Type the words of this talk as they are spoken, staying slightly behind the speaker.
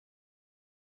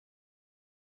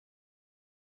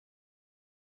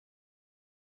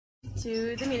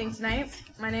to the meeting tonight.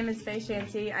 My name is Faye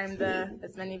Shanty. I'm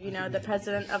as many of you know, the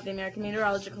president of the American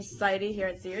Meteorological Society here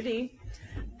at COD.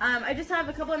 I just have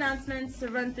a couple announcements to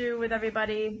run through with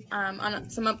everybody on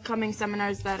some upcoming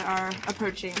seminars that are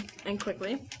approaching, and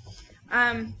quickly.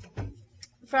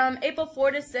 From April 4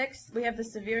 to 6, we have the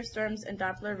Severe Storms and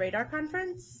Doppler Radar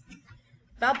Conference.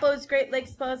 Valpo's Great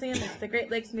Lakes Symposium is the Great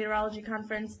Lakes Meteorology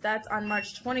Conference. That's on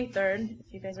March 23rd,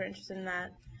 if you guys are interested in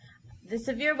that. The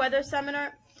Severe Weather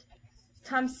Seminar,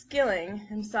 Tom Skilling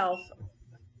himself,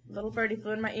 little birdie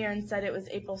flew in my ear and said it was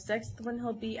April 6th when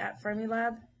he'll be at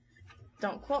Fermilab.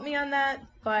 Don't quote me on that,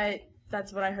 but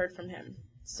that's what I heard from him.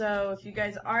 So if you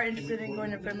guys are interested in going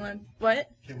to Fermilab,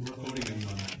 what? Okay, we're quoting him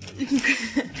on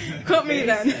that. Quote me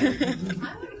then.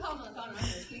 I'm going to call him on the phone. I'm going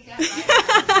to tweet that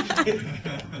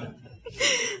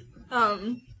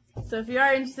right. So if you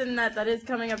are interested in that, that is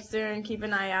coming up soon. Keep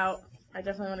an eye out. I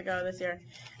definitely want to go this year.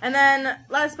 And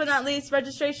last but not least,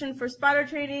 registration for spotter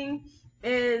training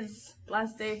is,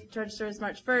 last day to register is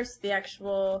March 1st. The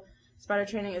actual spotter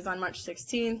training is on March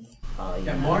 16th.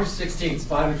 Yeah, March 16th,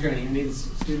 spotter training. You need the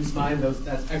students' mind.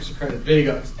 That's extra credit, big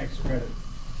extra credit.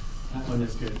 That one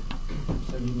is good.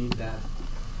 So you need that.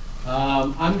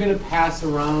 I'm going to pass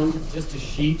around just a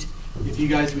sheet. If you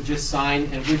guys would just sign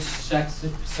and which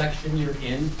section you're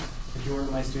in. If you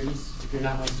weren't my students, if you're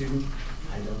not my student,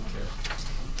 I don't care.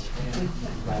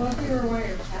 Well, if you were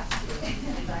your past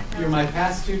student. You're my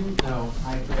past student? No,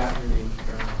 I forgot your name.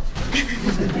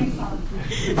 Thanks, Mom.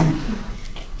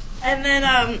 And then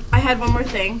I had one more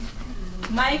thing.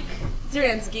 Mike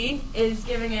Zeransky is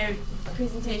giving a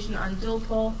presentation on dual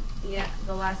pole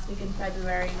the last week in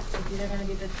February. It's either going to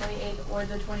be the 28th or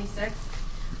the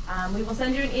 26th. We will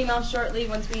send you an email shortly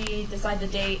once we decide the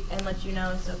date and let you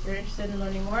know. So if you're interested in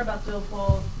learning more about dual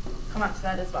pole, come out to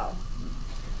that as well.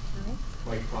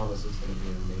 Mike promise it's going to be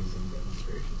an amazing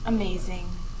demonstration. Amazing.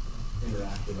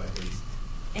 Interactive, I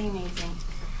think. Amazing.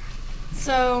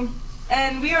 So,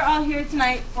 and we are all here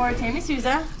tonight for Tammie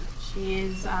Souza. She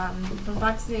is from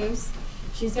Fox News.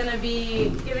 She's going to be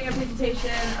giving a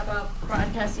presentation about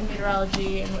broadcasting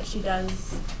meteorology and what she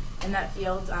does in that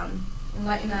field.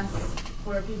 Enlighten us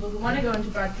for people who want to go into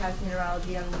broadcast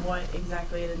meteorology and what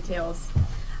exactly it entails.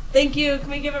 Thank you. Can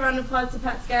we give a round of applause to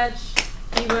Pat Sketch?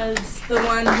 He was the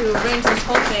one who arranged this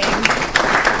whole thing,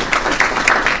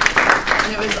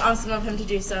 and it was awesome of him to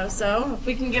do so. So if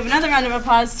we can give another round of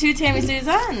applause to Tammie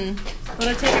Souza, and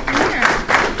we'll take it from here.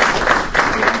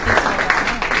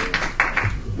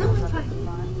 No, it's fine.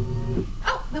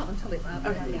 Oh, no, I'm totally fine.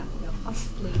 Okay. Yeah, no, I'll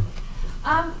sleep.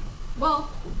 Well,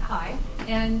 hi,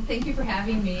 and thank you for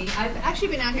having me. I've actually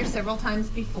been out here several times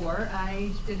before.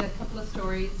 I did a couple of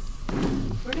stories.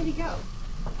 Where did he go?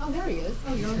 Oh, there he is.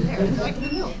 Oh, you're over there. Like in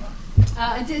the middle.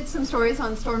 I did some stories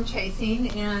on storm chasing,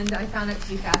 and I found it to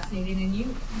be fascinating. And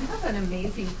you have an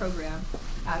amazing program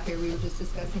out here. We were just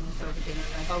discussing this over dinner,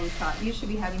 and I've always thought you should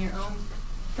be having your own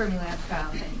Fermilab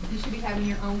style thing. You should be having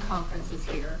your own conferences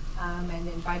here, and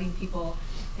inviting people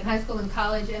in high school and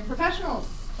college and professionals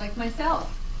like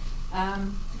myself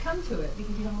to come to it,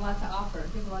 because you have a lot to offer.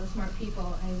 You have a lot of smart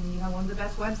people, and you have one of the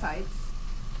best websites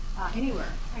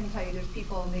anywhere. I can tell you there's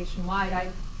people nationwide.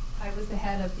 I was the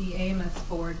head of the AMS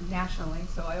board nationally,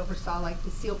 so I oversaw like the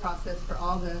seal process for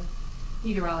all the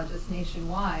meteorologists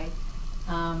nationwide,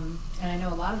 and I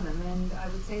know a lot of them, and I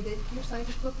would say that your site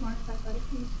is bookmarked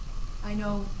athletically. I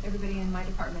know everybody in my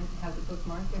department has it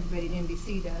bookmarked. Everybody at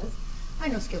NBC does. I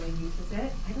know Skilling uses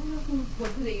it. I don't know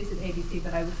who they use at ABC,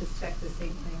 but I would suspect the same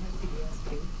thing at CBS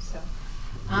too. So,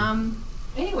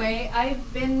 anyway,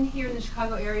 I've been here in the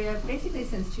Chicago area basically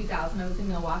since 2000. I was in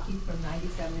Milwaukee from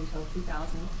 97 until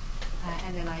 2000.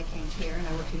 And then I came here and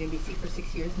I worked at NBC for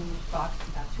 6 years and Fox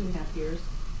about 2.5 years.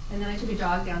 And then I took a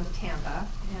jog down to Tampa,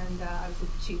 and I was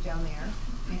a chief down there.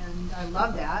 And I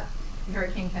love that. In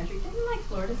hurricane country. Didn't like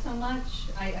Florida so much.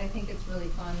 I think it's really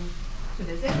fun to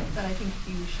visit, but I think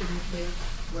you shouldn't live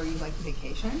where you like to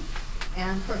vacation.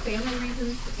 And for family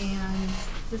reasons and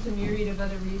just a myriad of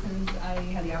other reasons, I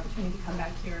had the opportunity to come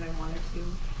back here, and I wanted to.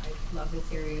 I love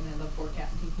this area, and I love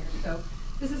forecasting here. So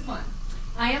this is fun.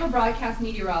 I am a broadcast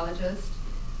meteorologist.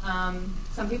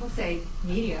 Some people say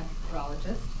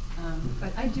meteorologist,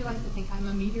 but I do like to think I'm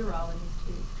a meteorologist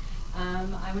too.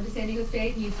 I went to San Diego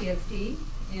State and UCSD,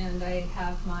 and I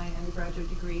have my undergraduate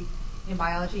degree in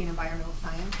biology and environmental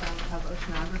science. I have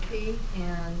oceanography,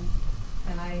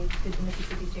 and I did the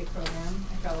Mississippi State program.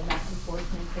 I traveled back and forth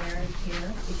and there and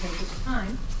here because at the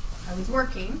time I was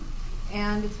working,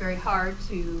 and it's very hard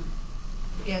to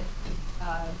get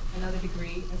another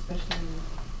degree, especially in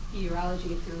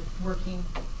meteorology, if you're working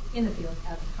in the field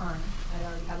at the time. I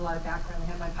already had a lot of background. I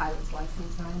had my pilot's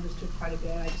license, and I understood quite a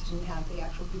bit. I just didn't have the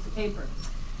actual piece of paper.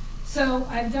 So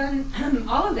I've done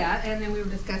all of that, and then we were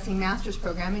discussing master's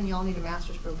program, and you all need a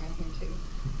master's program here too.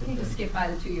 You can just skip by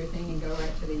the 2-year thing and go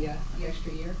right to the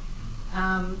extra year.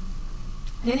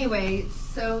 Anyway,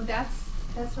 so that's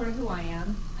sort of who I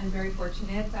am. I'm very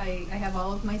fortunate. I have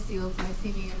all of my seals, my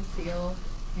CBM seal,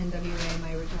 NWA,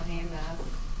 my original AMS.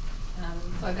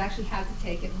 So I've actually had to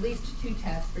take at least 2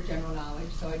 tests for general knowledge,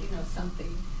 so I do know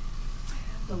something.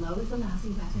 The low is the lousy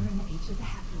weather, and the H is the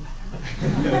happy weather.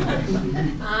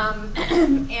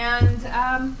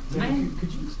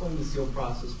 Could you explain the seal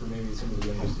process for maybe some of the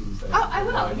younger students? Oh, I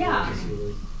will, yeah.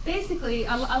 Basically,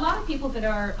 a lot of people that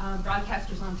are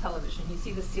broadcasters on television, you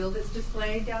see the seal that's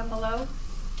displayed down below.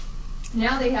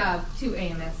 Now they have 2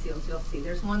 AMS seals, you'll see.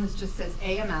 There's one that just says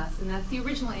AMS, and that's the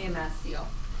original AMS seal.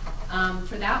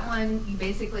 For that one, you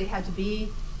basically had to be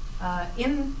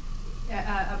in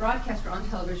a broadcaster on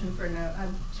television for a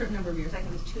certain number of years. I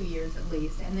think it was 2 years at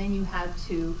least. And then you had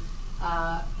to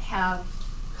have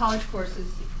college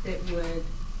courses that would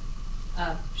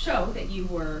show that you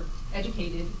were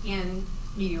educated in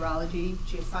meteorology,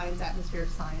 geoscience, atmospheric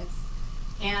science.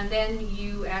 And then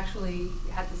you actually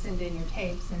had to send in your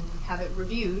tapes and have it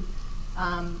reviewed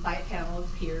by a panel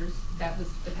of peers. That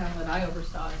was the panel that I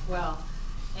oversaw as well.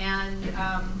 And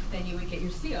then you would get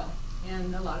your seal.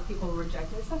 And a lot of people were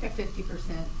rejected. It's like a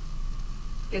 50%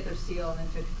 get their seal and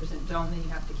then 50% don't, and then you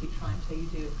have to keep trying until you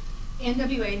do.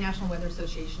 NWA, National Weather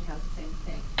Association, has the same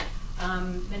thing.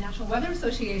 The National Weather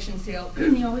Association seal,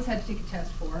 you always had to take a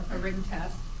test for, a written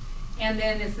test. And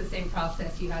then it's the same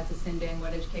process. You had to send in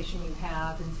what education you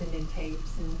have and send in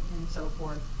tapes and so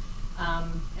forth.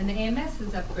 And the AMS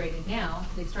is upgraded now.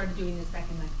 They started doing this back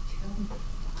in like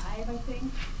 2005, I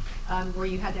think, where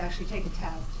you had to actually take a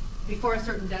test before a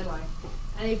certain deadline.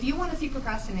 And if you want to see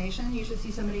procrastination, you should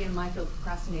see somebody in my field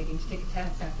procrastinating to take a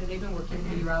test after they've been working in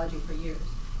meteorology for years.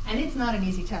 And it's not an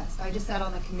easy test. I just sat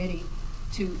on the committee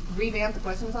to revamp the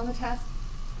questions on the test.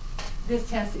 This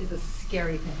test is a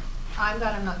scary thing. I'm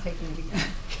glad I'm not taking it again.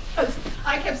 Because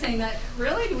I kept saying that,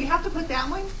 really? Do we have to put that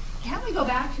one? Can't we go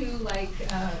back to like,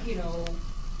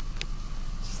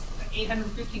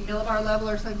 850 millibar level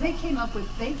or something? They came up with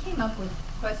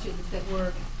questions that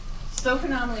were so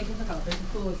phenomenally difficult. There's a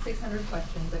pool of 600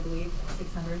 questions, I believe,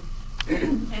 600.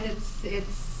 And it's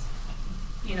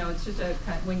just a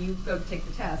kind of, when you go to take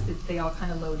the test, they all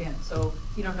kind of load in. So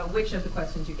you don't know which of the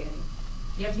questions you're getting.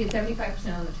 You have to get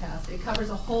 75% on the test. It covers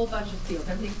a whole bunch of fields,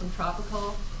 everything from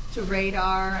tropical to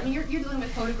radar. I mean, you're dealing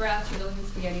with photographs, you're dealing with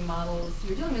spaghetti models,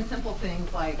 you're dealing with simple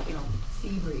things like,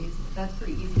 sea breeze. That's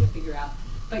pretty easy to figure out.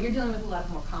 But you're dealing with a lot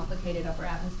more complicated upper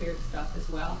atmospheric stuff as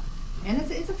well. And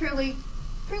it's a fairly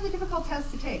difficult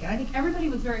test to take. And I think everybody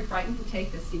was very frightened to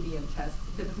take the CBM test,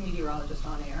 the meteorologist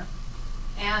on air.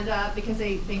 And because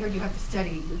they heard you have to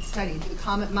study, do the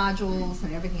comet modules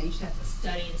and everything. You should have to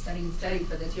study and study and study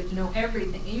for this. You have to know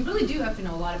everything. And you really do have to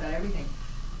know a lot about everything.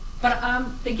 But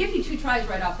they give you 2 tries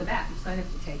right off the bat. You sign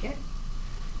up to take it.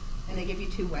 And they give you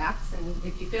 2 whacks. And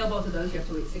if you fail both of those, you have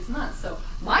to wait 6 months. So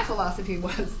my philosophy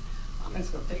was, I'm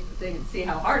just going to take the thing and see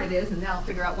how hard it is, and then I'll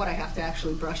figure out what I have to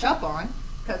actually brush up on.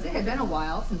 Because it had been a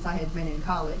while since I had been in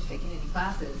college taking any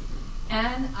classes.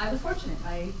 And I was fortunate.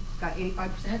 I got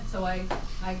 85%, so I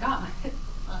got it.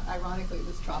 Ironically, it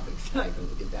was tropics that I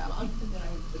couldn't get that on, and then I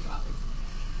went to the tropics.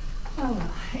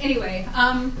 Oh, anyway,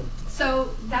 so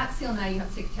that seal now you have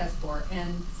to take a test for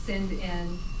and send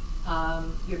in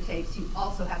your tapes. You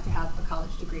also have to have a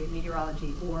college degree in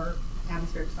meteorology or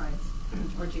atmospheric science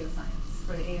or geoscience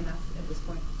for the AMS at this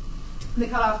point. The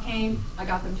cutoff came. I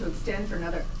got them to extend for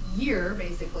another year,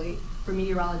 basically, for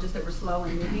meteorologists that were slow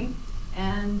and moving.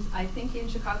 And I think in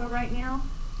Chicago right now,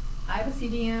 I have a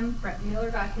CBM. Brett Miller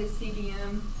got his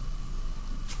CBM.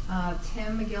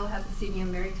 Tim McGill has a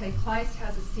CBM. Mary Tay Kleist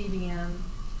has a CBM.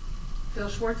 Phil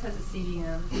Schwartz has a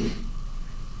CBM.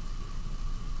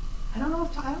 I don't know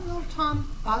if Tom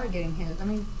bothered getting his. I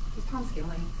mean, he's Tom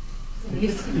Skilling.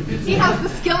 He has the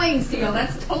Skilling seal.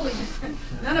 That's totally different.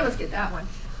 None of us get that one.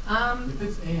 If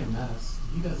it's AMS,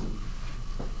 he doesn't.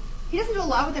 He doesn't do a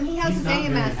lot with them. He has his AMS.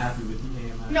 He's not very happy with the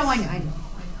AMS. No, I know.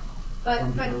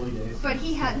 From the early days. But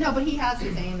he has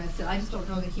his AMS. So I just don't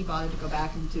know that he bothered to go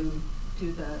back and do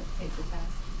the ASA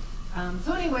test.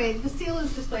 So anyway, the seal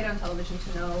is displayed on television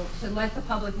to let the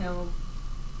public know,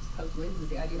 supposedly, this is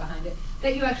the idea behind it,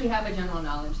 that you actually have a general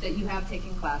knowledge, that you have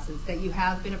taken classes, that you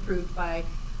have been approved by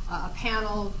a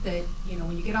panel, that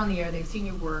when you get on the air, they've seen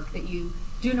your work, that you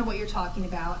do know what you're talking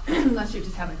about, unless you're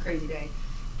just having a crazy day,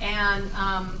 and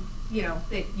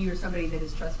that you're somebody that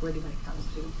is trustworthy when it comes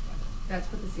to weather. That's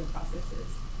what the seal process is.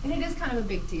 And it is kind of a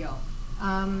big deal.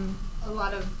 A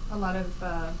lot of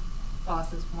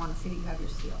bosses want to see that you have your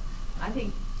seal. I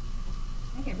think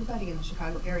everybody in the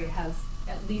Chicago area has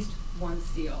at least one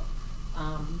seal.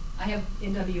 I have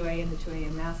NWA and the 2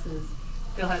 AMSs.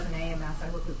 Bill has an AMS. I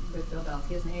work with Bill Bells.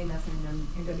 He has an AMS and an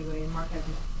NWA, and Mark has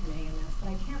an AMS. But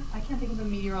I can't think of a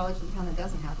meteorologist in town that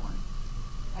doesn't have one.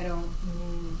 I don't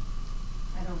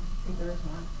think there is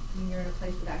one. I mean, you're in a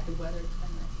place with active weather. It's kind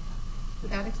of nice to have.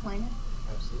 Would that explain it?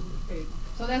 Absolutely. There you go.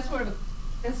 So that's sort of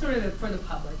for the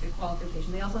public, a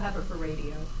qualification. They also have it for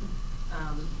radio.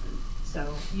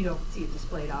 So you don't see it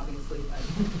displayed, obviously, but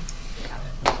they have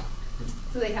it.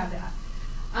 So they have that.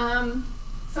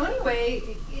 So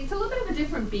anyway, it's a little bit of a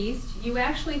different beast. You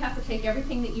actually have to take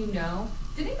everything that you know.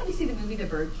 Did anybody see the movie The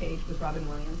Birdcage with Robin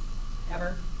Williams?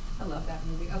 Ever? I love that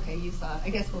movie. Okay, you saw it. I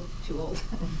guess we're too old.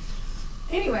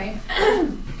 Anyway,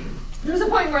 there's a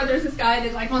point where there's this guy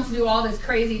that wants to do all this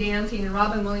crazy dancing, and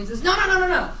Robin Williams says, no.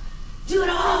 Do it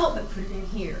all, but put it in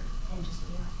here and just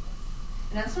be like this.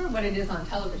 And that's sort of what it is on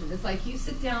television. It's like you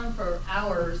sit down for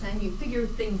hours and you figure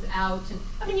things out. And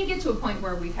I mean, you get to a point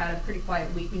where we've had a pretty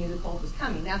quiet week. We knew the cold was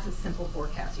coming. That's a simple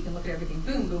forecast. You can look at everything,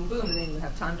 boom, boom, boom, and then you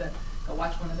have time to go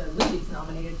watch one of the movies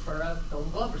nominated for a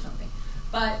Golden Globe or something.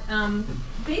 But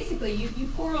basically, you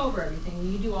pour over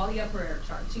everything. You do all the upper air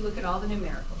charts. You look at all the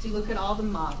numericals. You look at all the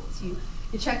models. You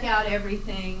check out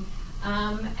everything.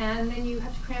 And then you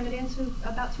have to cram it into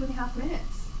about 2.5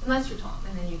 minutes, unless you're Tom,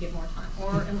 and then you get more time.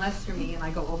 Or unless you're me, and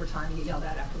I go overtime and get yelled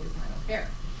at afterwards, and I don't care.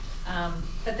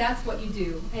 But that's what you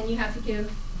do. And you have to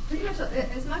give pretty much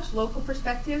as much local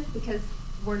perspective, because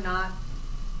we're not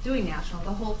doing national.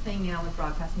 The whole thing now with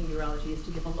broadcast meteorology is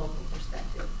to give a local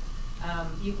perspective.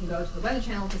 You can go to the Weather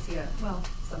Channel to see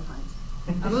sometimes,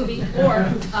 a movie or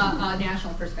a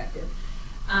national perspective.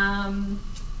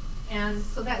 And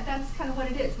so that's kind of what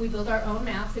it is. We build our own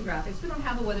maps and graphics. We don't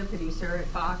have a weather producer at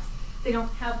Fox. They don't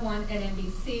have one at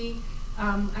NBC.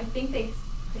 I think they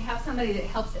have somebody that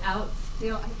helps out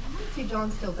still. I want to say John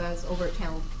still does over at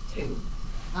Channel 2.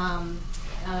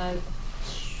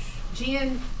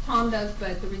 Gian, Tom does,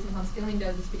 but the reason Tom Skilling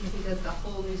does is because he does the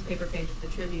whole newspaper page of the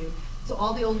Tribune. So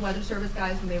all the old weather service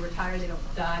guys, when they retire, they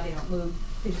don't die, they don't move,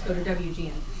 they just go to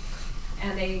WGN.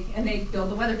 And they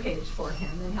build the weather page for him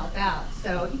and help out.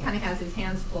 So he kind of has his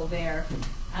hands full there.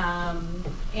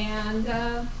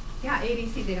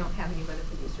 ADC, they don't have any weather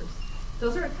producers.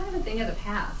 Those are kind of a thing of the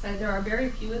past. There are very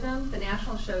few of them. The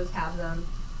national shows have them,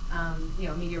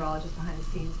 meteorologists behind the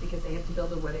scenes, because they have to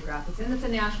build the weather graphics. And it's a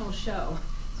national show.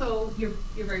 So you're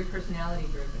very personality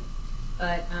driven.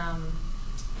 But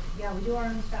we do our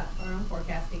own stuff, our own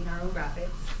forecasting, our own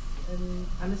graphics. And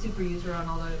I'm a super user on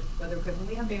all the weather equipment.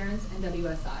 We have Barron's and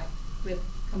WSI with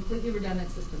completely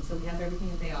redundant systems, so we have everything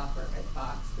that they offer at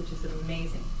Fox, which is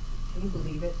amazing. Can you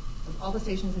believe it? Of all the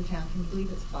stations in town, can you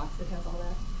believe it's Fox that has all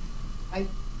that? I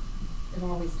am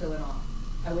always still in awe.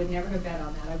 I would never have bet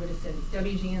on that. I would have said it's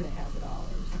WGN that has it all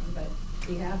or something, but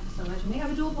we have so much. And we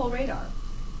have a dual pole radar.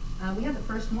 We have the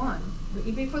first one,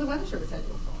 even before the Weather Service had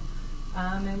dual pole.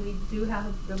 And we do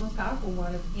have the most powerful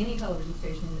one of any television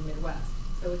station in the Midwest.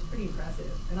 So it's pretty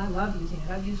impressive. And I love using it.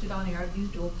 I've used it on air. I've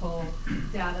used dual pole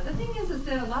data. The thing is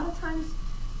that a lot of times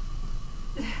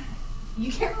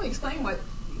you can't really explain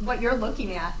what you're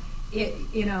looking at,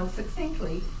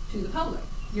 succinctly to the public.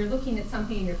 You're looking at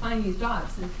something and you're finding these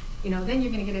dots, and then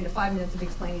you're going to get into 5 minutes of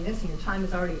explaining this, and your time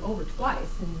is already over twice.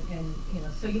 And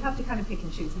so you have to kind of pick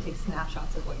and choose and take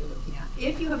snapshots of what you're looking at.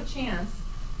 If you have a chance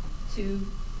to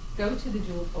go to the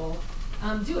dual pole,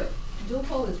 do it. Dual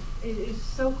pole is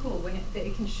so cool when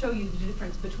it can show you the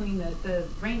difference between the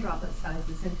rain droplet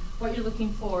sizes and what you're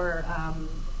looking for,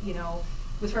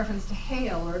 with reference to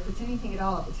hail, or if it's anything at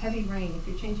all, if it's heavy rain, if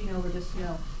you're changing over to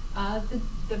snow.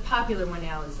 The popular one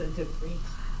now is a debris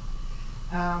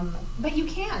cloud. But you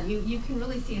can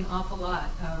really see an awful lot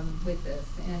with this,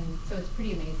 and so it's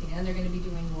pretty amazing. And they're going to be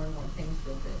doing more and more things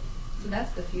with it. So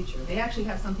that's the future. They actually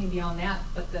have something beyond that,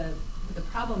 but the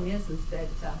problem is that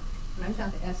when I'm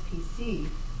down to SPC,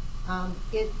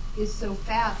 it is so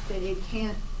fast that it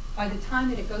can't, by the time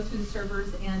that it goes through the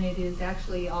servers and it is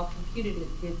actually all computed,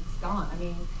 it's gone. I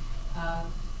mean,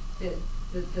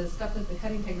 the stuff that the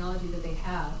cutting technology that they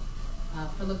have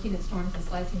for looking at storms and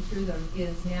slicing through them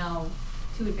is now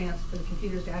too advanced for the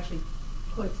computers to actually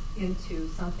put into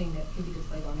something that can be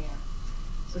displayed on air.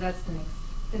 So that's the next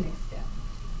step.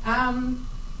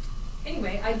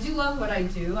 Anyway, I do love what I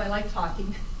do. I like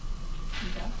talking.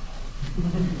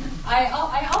 I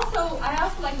also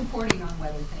like reporting on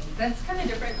weather things. That's kind of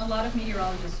different. A lot of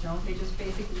meteorologists don't. They just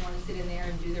basically want to sit in there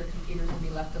and do their computers and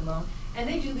be left alone. And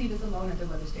they do leave us alone at the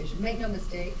weather station. Make no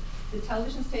mistake, the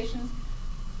television stations,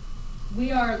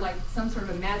 we are like some sort of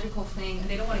a magical thing, and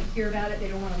they don't want to hear about it. They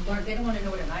don't want to learn. They don't want to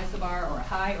know what an isobar or a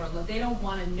high or a low. They don't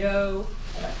want to know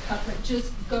about coupling.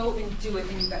 Just go and do it,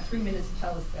 and you've got 3 minutes to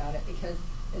tell us about it, because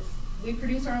we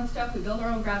produce our own stuff. We build our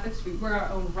own graphics. We're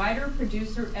our own writer,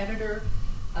 producer, editor,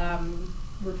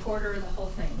 reporter, the whole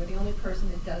thing. We're the only person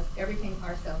that does everything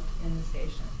ourselves in the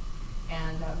station.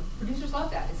 And producers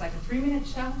love that. It's like a 3-minute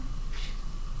show.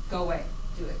 Go away,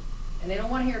 do it. And they don't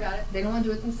want to hear about it. They don't want to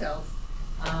do it themselves.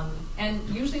 And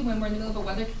usually when we're in the middle of a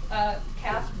weather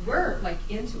cast, we're like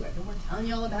into it. And we're telling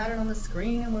you all about it on the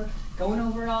screen, and we're going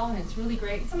over it all, and it's really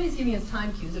great. Somebody's giving us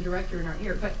time cues, a director in our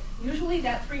ear. But usually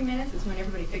that 3 minutes is when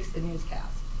everybody fixes the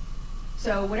newscast.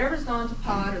 So whatever's gone to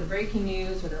pod, or the breaking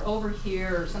news, or they're over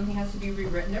here, or something has to be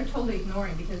rewritten, they're totally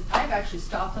ignoring, because I've actually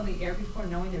stopped on the air before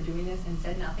knowing they're doing this and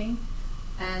said nothing.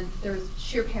 And there was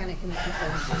sheer panic in the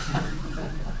control system.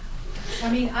 I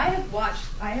mean, I have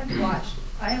watched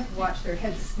their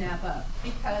heads snap up,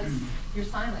 because you're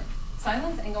silent.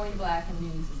 Silence and going to black in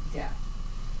news is death.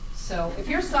 So if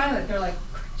you're silent, they're like,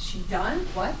 "Is she done?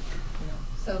 What?" You know.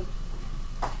 So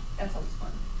that's always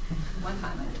fun. One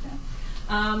time I did that.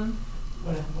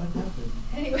 What happened?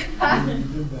 Anyway,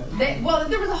 well,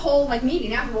 there was a whole like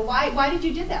meeting after. Well, why did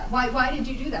you do that? Why did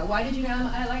you do that? Why did you?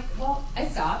 I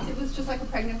stopped. It was just like a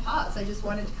pregnant pause. I just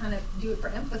wanted to kind of do it for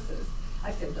emphasis.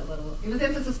 I said a little. It was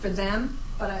emphasis for them,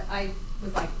 but I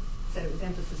was like said it was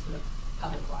emphasis for the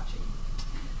public watching.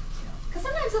 Because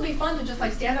sometimes it'll be fun to just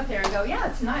like stand up there and go, "Yeah,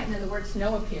 it's night," and then the word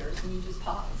 "snow" appears, and you just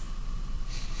pause.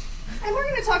 And we're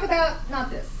going to talk about not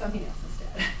this, something else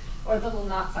instead. Or the little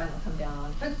not sign will come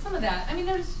down. But some of that, I mean,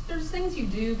 there's things you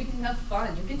do because you have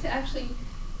fun. You get to actually,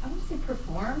 I want to say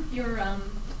perform. You're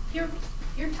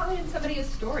telling somebody a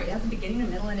story. It has a beginning, a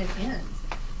middle, and an end.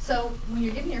 So when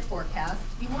you're giving your forecast,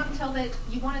 you want to tell it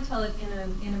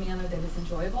in a manner that is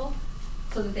enjoyable,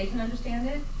 so that they can understand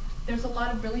it. There's a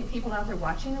lot of brilliant people out there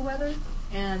watching the weather,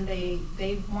 and they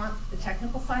want the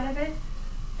technical side of it,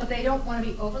 but they don't want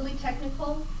to be overly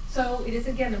technical. So it is,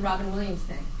 again, the Robin Williams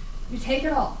thing. You take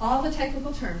it all the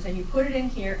technical terms, and you put it in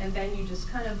here, and then you just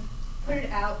kind of put it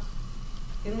out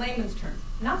in layman's terms,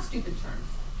 not stupid terms,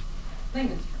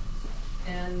 layman's terms.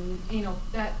 And,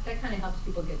 that kind of helps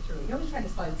people get through it. You always try to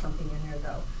slide something in there,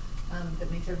 though,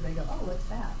 that makes everybody go, "Oh, what's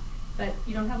that?" But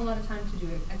you don't have a lot of time to do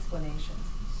explanations,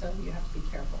 so you have to be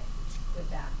careful with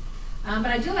that.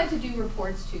 But I do like to do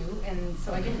reports, too, and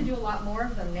so I get to do a lot more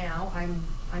of them now.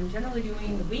 I'm generally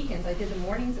doing the weekends. I did the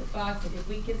mornings at Fox, I did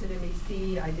weekends at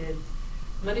NBC, I did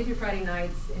Monday through Friday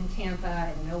nights in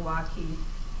Tampa and Milwaukee,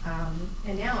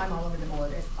 and now I'm all over the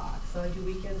board at Fox. So I do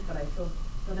weekends, but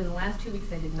within the last 2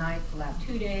 weeks I did nights. The last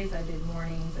 2 days I did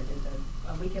mornings. I did the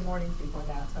weekend mornings before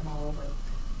that, so I'm all over.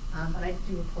 But I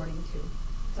do reporting too.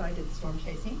 So I did storm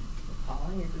chasing with Paula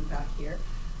and your group out here.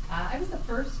 I was the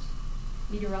first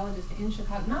meteorologist in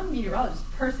Chicago, not a meteorologist,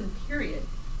 person, period,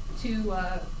 to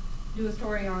do a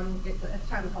story on, at the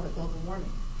time we called it global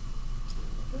warming.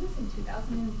 It was in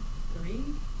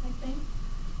 2003, I think.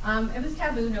 It was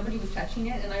taboo, nobody was touching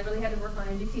it, and I really had to work on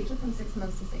NBC. It took them 6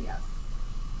 months to say yes.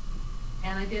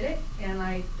 And I did it, and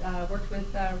I worked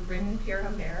with Raymond and Pierre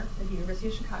Humbert at the University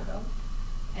of Chicago,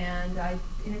 and I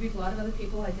interviewed a lot of other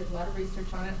people. I did a lot of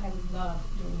research on it. I loved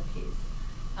doing the piece.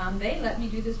 They let me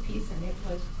do this piece, and it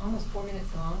was almost 4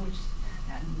 minutes long, which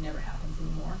that never happens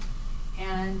anymore.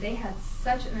 And they had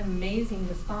such an amazing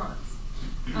response.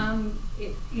 And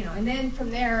then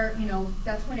from there,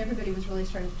 that's when everybody was really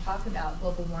starting to talk about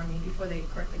global warming before they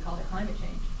correctly called it climate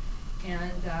change.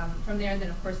 And from there, then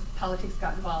of course, politics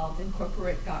got involved, and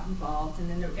corporate got involved, and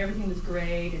then everything was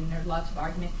great, and there's lots of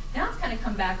argument. Now it's kind of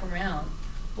come back around,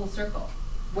 full circle,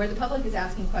 where the public is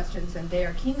asking questions, and they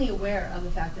are keenly aware of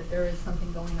the fact that there is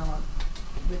something going on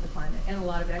with the climate. And a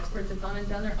lot of experts have gone and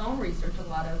done their own research. A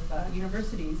lot of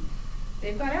universities,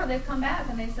 they've gone out, they've come back,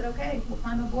 and they said, "Okay, we'll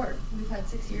climb aboard." We've had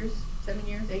 6 years, 7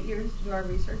 years, 8 years to do our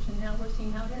research, and now we're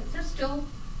seeing how it is. There's still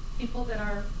people that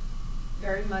are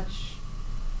very much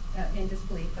in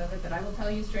disbelief of it, but I will tell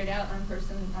you straight out, I'm a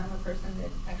person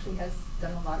that actually has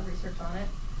done a lot of research on it.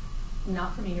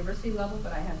 Not from a university level,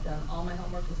 but I have done all my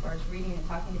homework as far as reading and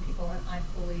talking to people, and I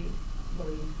fully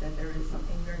believe that there is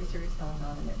something very serious going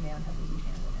on, and that man has a huge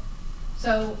hand in it.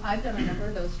 So I've done a number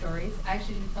of those stories. I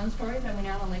actually did fun stories. I went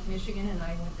out on Lake Michigan, and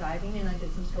I went diving, and I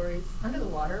did some stories under the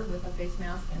water with a face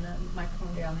mask and a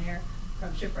microphone down there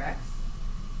from shipwrecks.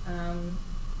 I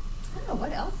don't know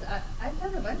what else. I've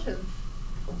done a bunch of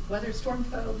weather storm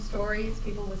phobe stories,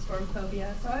 people with storm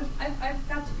phobia. So I've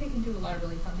got to pick and do a lot of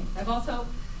really fun things. I've also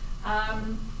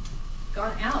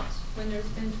gone out when there's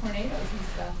been tornadoes and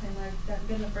stuff, and I've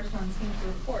been the first on scene to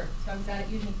report. So I was out at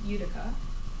Utica,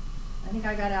 I think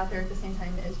I got out there at the same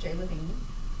time as Jay Levine,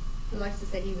 who likes to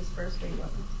say he was first, but he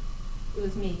wasn't. It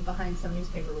was me behind some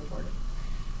newspaper reporter.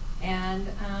 And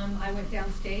I went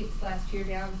downstate last year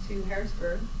down to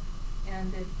Harrisburg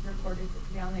and did reported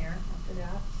down there after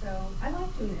that. So I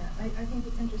like doing that. I think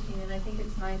it's interesting, and I think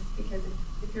it's nice because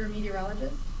if you're a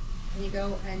meteorologist and you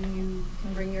go and you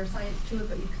can bring your science to it,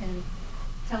 but you can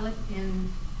tell it in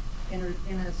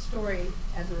a story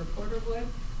as a reporter would,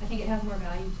 I think it has more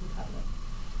value to the public.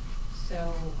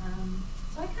 So,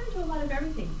 so I kind of do a lot of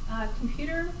everything.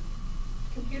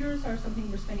 Computers are something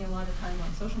we're spending a lot of time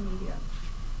on. Social media.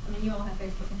 I mean, you all have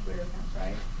Facebook and Twitter accounts,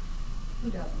 right?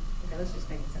 Who doesn't? Okay, let's just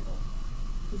make it simple.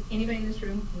 Is anybody in this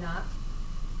room not?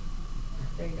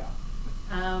 There you go.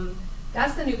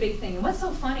 That's the new big thing. And what's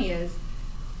so funny is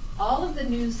all of the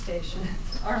news stations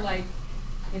are like,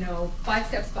 5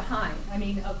 steps behind. I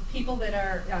mean, people that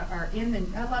are in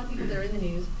a lot of people that are in the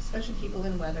news, especially people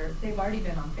in weather, they've already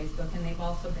been on Facebook and they've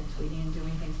also been tweeting and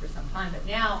doing things for some time. But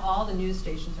now all the news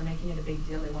stations are making it a big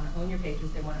deal. They want to own your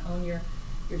pages. They want to own your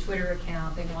Twitter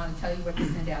account. They want to tell you what to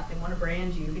send out. They want to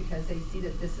brand you because they see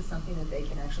that this is something that they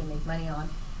can actually make money on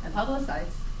and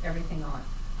publicize everything on.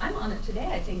 I'm on it today.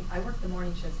 I think I work the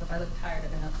morning shift, so if I look tired,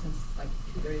 I've been up since like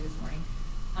 2:30 this morning.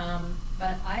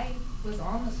 But I was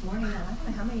on this morning, and I don't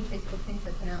know how many Facebook things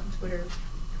I put out and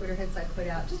Twitter hits I put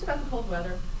out, just about the cold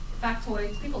weather,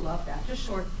 factoids. People love that, just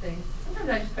short things. Sometimes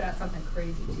I just put out something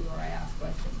crazy too, or I ask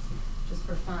questions just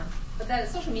for fun. But that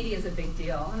social media is a big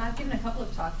deal, and I've given a couple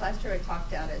of talks. Last year I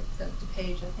talked out at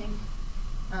DuPage, I think.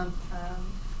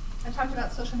 I talked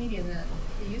about social media and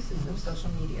the uses of social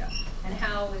media, and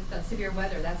how with severe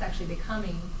weather, that's actually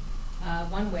becoming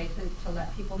one way to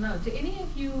let people know. Do any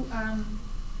of you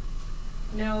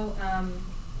know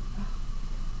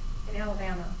in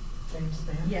Alabama? James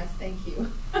Spann? Yes, thank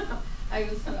you.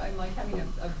 I'm like having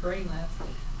a brain lapse.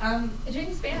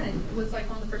 James Spann was like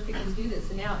one of the first people to do this,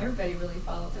 and now everybody really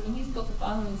follows. I mean, he's built a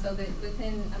following so that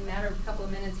within a matter of a couple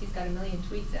of minutes, he's got 1 million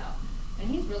tweets out. And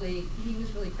he was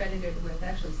really credited with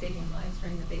actually saving lives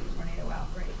during the big tornado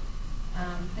outbreak.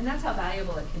 And that's how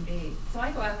valuable it can be. So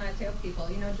I go out and I tell people,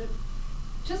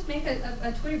 just make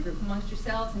a Twitter group amongst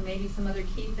yourselves and maybe some other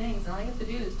key things. And all you have to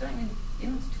do is don't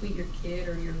even tweet your kid,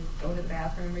 or you're going to the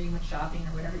bathroom, or you went shopping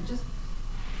or whatever. Just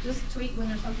tweet when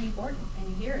there's something important and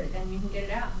you hear it and you can get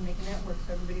it out and make a network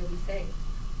so everybody will be safe.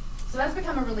 So that's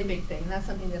become a really big thing. That's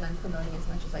something that I'm promoting as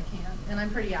much as I can, and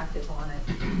I'm pretty active on it.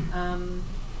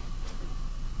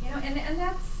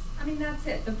 And that's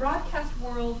it. The broadcast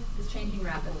world is changing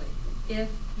rapidly. If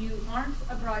you aren't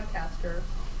a broadcaster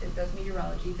that does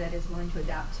meteorology that is willing to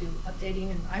adapt to updating,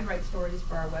 and I write stories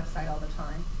for our website all the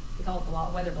time. We call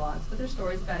it weather blogs, but there's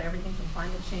stories about everything from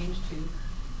climate change to,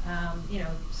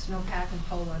 snowpack in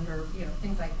Poland, or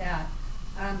things like that.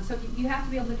 So you have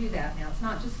to be able to do that now. It's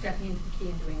not just stepping into the key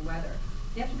and doing weather.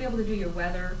 You have to be able to do your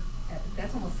weather.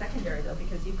 That's almost secondary though,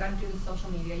 because you've got to do the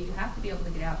social media. You have to be able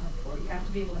to get out and report. You have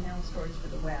to be able to handle stories for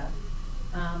the web.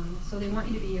 So they want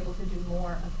you to be able to do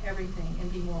more of everything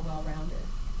and be more well-rounded.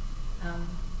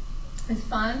 It's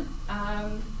fun.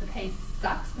 The pay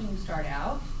sucks when you start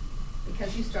out,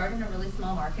 because you start in a really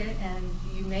small market and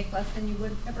you make less than you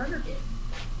would a burger gig.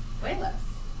 Way less.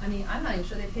 I mean, I'm not even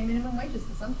sure they pay minimum wages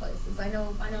in some places. I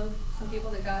know some people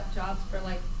that got jobs for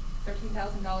like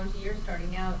 $13,000 a year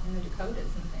starting out in the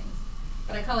Dakotas and things.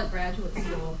 But I call it graduate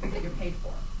school that you're paid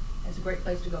for. It's a great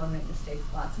place to go and make mistakes,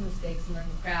 lots of mistakes, and learn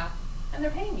your craft. And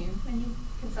they're paying you, and you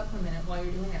can supplement it while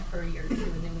you're doing that for a year or two,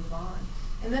 and then move on.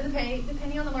 And then the pay,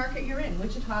 depending on the market you're in,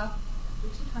 Wichita,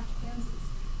 Kansas,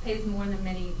 pays more than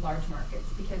many large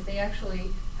markets, because they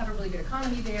actually have a really good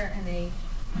economy there, and they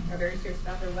are very serious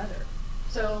about their weather.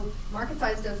 So market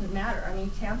size doesn't matter. I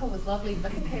mean, Tampa was lovely,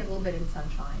 but they pay a little bit in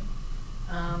sunshine.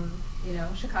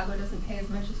 Chicago doesn't pay as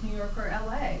much as New York or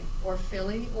LA or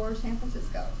Philly or San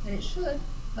Francisco. And it should,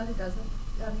 but it doesn't.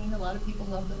 I mean, a lot of people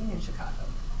love living in Chicago.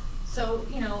 So,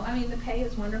 the pay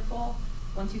is wonderful.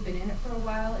 Once you've been in it for a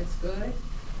while, it's good.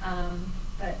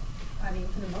 But,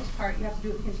 for the most part, you have to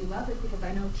do it because you love it, because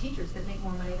I know teachers that make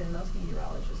more money than most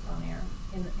meteorologists on air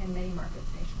in many markets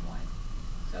nationwide.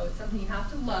 So it's something you have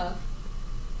to love,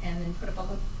 and then put up all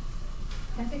the,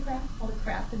 can I say craft? All the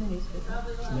craft in the newspaper.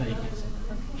 No, you can't say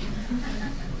that.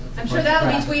 Okay. I'm sure that'll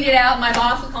be tweeted out. My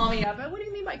boss will call me up. But what do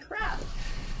you mean by craft?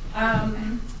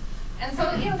 And so,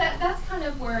 that's kind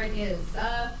of where it is.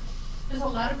 There's a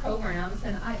lot of programs,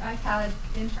 and I've had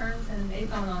interns, and they've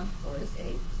gone on to Florida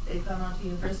State. They've gone on to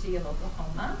University of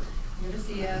Oklahoma,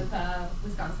 University of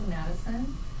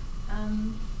Wisconsin-Madison.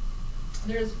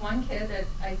 There's one kid that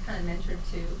I kind of mentored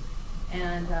to,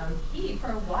 and he,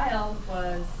 for a while,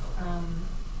 was,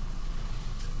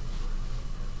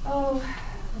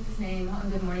 what's his name, on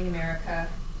Good Morning America,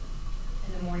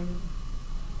 in the morning,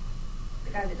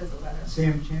 the guy that does the weather.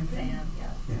 Sam Champion? Sam,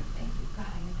 yeah. Yeah. Thank you. God,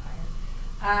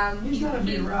 I'm tired. He's not a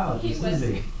meteorologist, is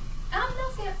he? No,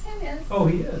 Sam is. Oh,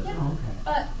 he is? Yeah. Oh,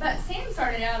 okay. But Sam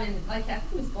started out in, like, I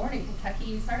think he was born in Kentucky.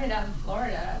 He started out in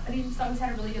Florida, but he just always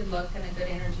had a really good look and a good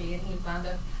energy, and he wound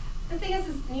up. The thing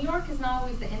is New York is not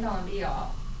always the end all and be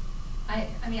all. I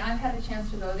mean, I've had a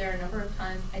chance to go there a number of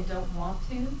times. I don't want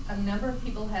to. A number of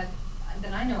people that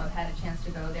I know have had a chance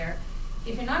to go there.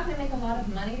 If you're not going to make a lot of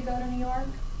money to go to New York,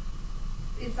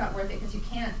 it's not worth it because you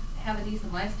can't have a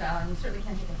decent lifestyle, and you certainly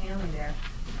can't take a family there.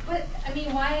 But, I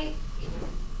mean, why,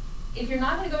 if you're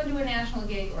not going to go and do a national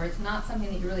gig, or it's not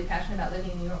something that you're really passionate about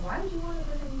living in New York, why would you want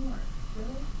to live in New York?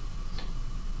 Really?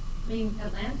 I mean,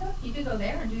 Atlanta, you could go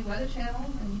there and do Weather Channel,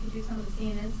 and you could do some of the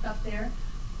CNN stuff there.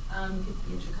 You could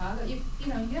be in Chicago. You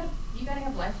got to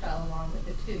have lifestyle along with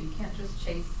it too. You can't just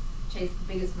chase the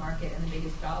biggest market and the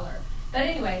biggest dollar. But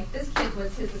anyway, this kid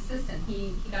was his assistant.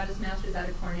 He got his master's out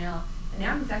of Cornell, and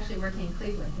now he's actually working in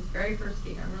Cleveland. His very first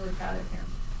gig. I'm really proud of him.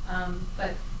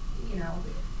 But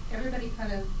everybody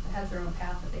kind of has their own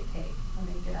path that they take when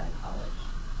they get out of college.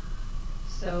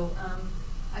 So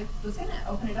I was going to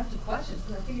open it up to questions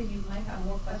because I figured you might have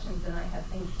more questions than I have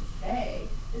things to say.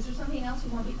 Is there something else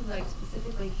you want me to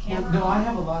specifically hammer on? No, I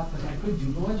have a lot that I could do.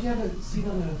 But why don't you have a seat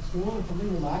on the stool or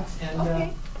something, relax, and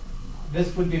Okay.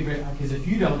 This would be great because if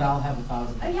you don't, I'll have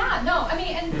 1,000. Yeah, no, I mean,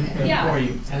 and yeah. For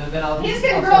you, and then I'll. He's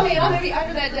going to grill me. I'm going to be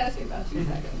under that desk in about 2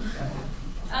 seconds.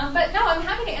 But no, I'm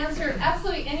happy to answer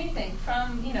absolutely anything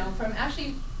from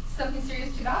actually something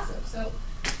serious to gossip. So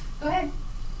go ahead.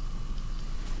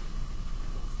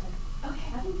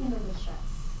 Okay. How do you handle the stress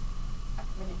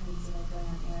when it comes to going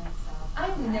on air and stuff?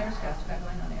 I'm never stressed about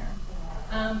going on air.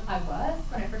 I was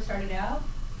when I first started out.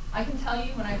 I can tell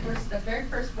you the very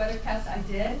first weathercast I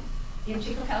did in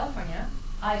Chico, California,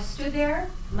 I stood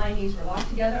there, my knees were locked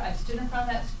together, I stood in front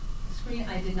of that screen,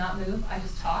 I did not move, I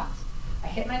just talked. I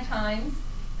hit my times,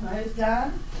 and when I was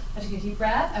done, I took a deep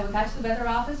breath, I went back to the weather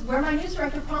office, where my news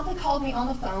director promptly called me on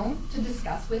the phone to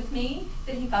discuss with me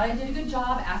that he thought I did a good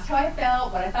job, asked how I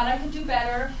felt, what I thought I could do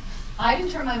better. I didn't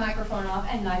turn my microphone off,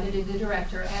 and neither did the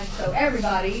director, and so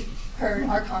everybody heard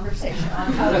our conversation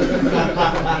on television.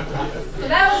 So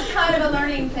that was kind of a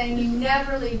learning thing. You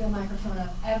never leave the microphone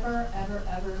up, ever, ever,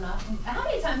 ever not. How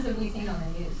many times have we seen on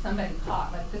the news somebody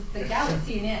caught, like the gal at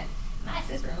CNN, my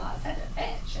sister-in-law said a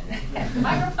bitch, and the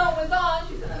microphone was on,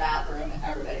 she was in the bathroom, and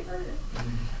everybody heard it.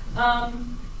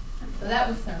 So that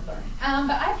was kind of learning.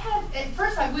 But I've had, at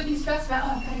first I would be stressed about,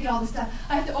 I've got to get all this stuff.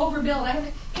 I have to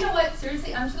overbill. You know what,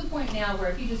 seriously, I'm to the point now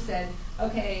where if you just said,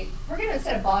 okay, we're going to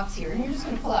set a box here, and you're just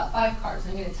going to pull out 5 cards,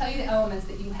 and I'm going to tell you the elements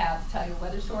that you have to tell your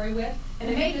weather story with. And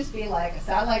it may just be like a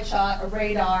satellite shot, a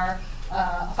radar,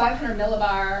 a 500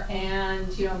 millibar,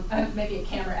 and maybe a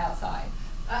camera outside.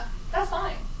 That's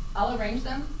fine. I'll arrange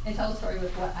them and tell the story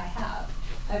with what I have.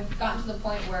 I've gotten to the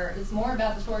point where it's more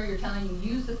about the story you're telling.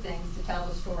 You use the things to tell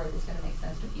the story that's going to make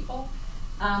sense to people.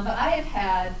 But I have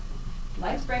had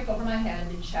lights break over my head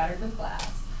and been shattered with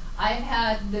glass. I have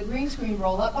had the green screen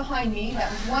roll up behind me. That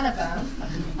was one of them.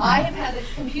 I have had the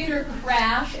computer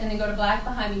crash and then go to black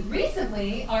behind me.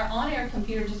 Recently, our on-air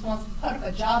computer just wants to put up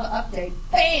a Java update.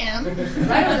 Bam!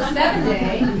 Right on the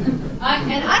 7-day. And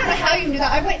I don't know how you can do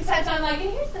that. I went and sat down like,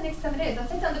 and here's the next 7 days. I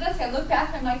sat down at the desk, I look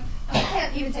back, and I'm like, I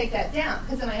can't even take that down,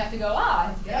 because then I have to go, I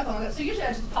have to get up on it. So usually I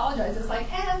just apologize. It's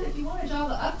like, and if you want a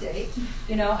Java update,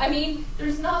 I mean,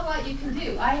 there's not a lot you can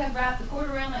do. I have wrapped the cord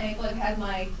around my ankle. I've had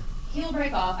my heel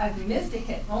break off. I've missed a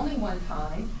hit only one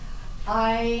time.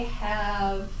 I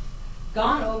have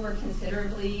gone over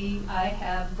considerably. I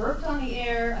have burped on the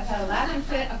air. I've had a laughing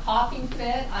fit, a coughing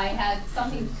fit. I had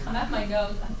something come out my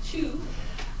nose, a chew.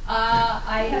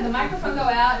 I had the microphone go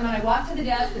out, and when I walked to the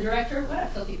desk, the director, what a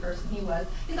filthy person he was,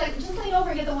 he's like, just lean over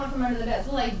and get the one from under the desk.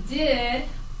 Well, I did.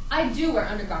 I do wear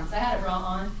undergarments. I had a bra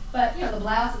on, but, the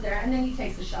blouse is there, and then he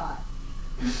takes a shot.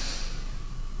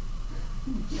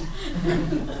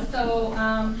 So,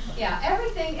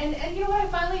 everything, and you know what I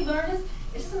finally learned is,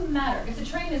 it doesn't matter. If the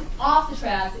train is off the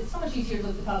tracks, it's so much easier to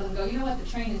look at the public and go, you know what, the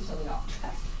train is totally off the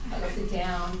tracks. I'll go sit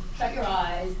down, shut your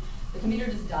eyes, the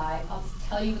computer just died, I'll just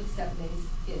tell you what the 7 days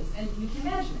is. And you can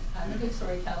imagine it. I'm a good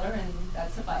storyteller, and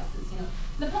that suffices,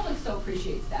 The public so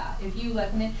appreciates that. If you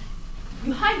let them in,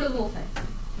 you hide the little things,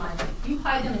 mind you. You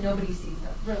hide them and nobody sees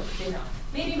them. Really, they don't.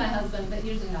 Maybe my husband, but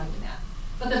usually not even that.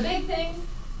 But the big things,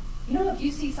 if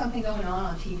you see something going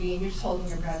on TV and you're just holding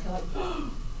your breath, you're like,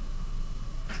 oh.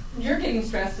 You're getting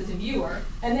stressed as a viewer,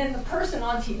 and then the person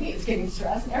on TV is getting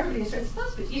stressed, and everybody's stressed. It's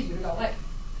supposed to be easier to go, like,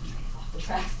 the train is off the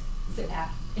tracks, sit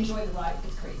back, enjoy the ride,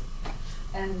 it's crazy.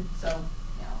 And so,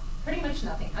 Pretty much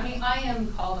nothing. I mean, I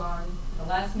am called on the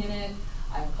last minute.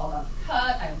 I am called on to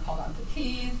cut. I am called on to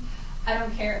tease. I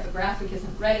don't care if a graphic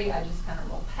isn't ready. I just kind of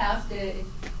roll past it.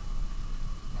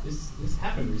 This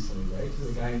happened recently, right? To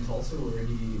the guy in Tulsa where the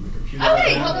computer. Oh, yeah,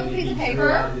 he went held down up a and piece he of threw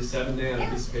paper. out his 7-day on Yeah.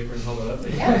 a piece of paper and held it up.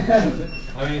 Yeah.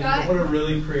 I mean, Got it. what a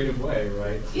really creative way,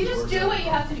 right? You just do what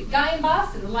you have to do. Guy in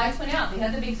Boston, the lights went out. They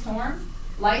had the big storms.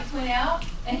 Lights went out,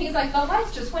 and he's like, the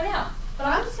lights just went out. But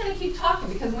I'm just going to keep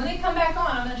talking because when they come back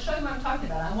on, I'm going to show you what I'm talking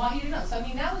about. I want you to know. So I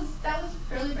mean, that was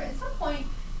fairly great. At some point,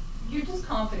 you're just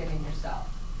confident in yourself.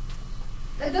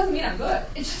 That doesn't mean I'm good.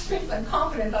 It just means I'm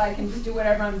confident that I can just do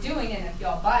whatever I'm doing, and if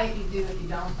y'all buy it, you do. If you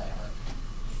don't, whatever.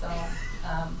 So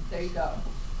there you go.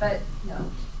 But no,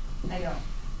 I don't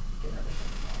get nervous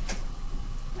anymore.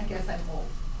 I guess I'm old.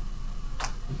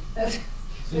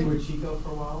 So you were Chico for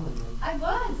a while, and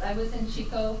then I was in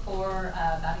Chico for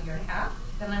about a year and a half.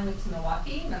 Then I went to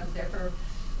Milwaukee, and I was there for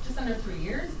just under 3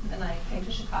 years. Then I came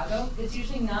to Chicago. It's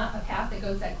usually not a path that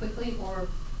goes that quickly or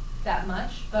that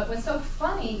much. But what's so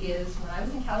funny is when I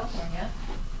was in California,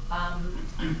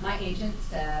 my agent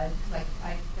said, because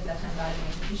I at that time got an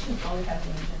agent. You shouldn't always have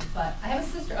an agent. But I have a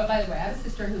sister. Oh, by the way, I have a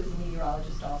sister who's a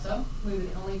meteorologist also. We were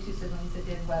the only two siblings that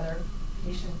did weather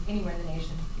anywhere in the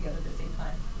nation together at the same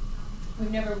time.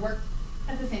 We've never worked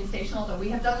at the same station, although we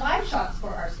have done live shots for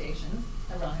our stations,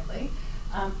 ironically.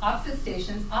 Opposite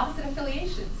stations, opposite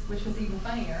affiliations, which was even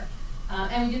funnier.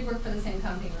 And we did work for the same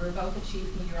company. We were both a chief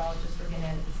meteorologist for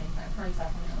Gannett at the same time, her in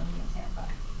Sacramento and me in Tampa.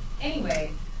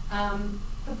 Anyway,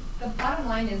 the bottom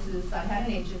line is I had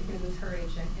an agent who was her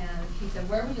agent, and he said,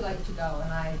 where would you like to go?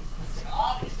 And I said,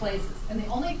 all these places. And the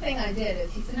only thing I did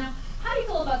is he said, now, how do you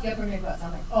feel about the upper Midwest?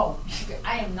 I'm like, oh,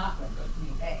 I am not going to go to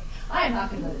Green Bay. I am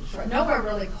not going to go to Detroit. Nowhere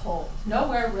really cold.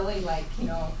 Nowhere really like,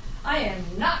 I am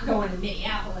not going to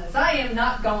Minneapolis. I am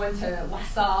not going to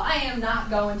Wausau. I am not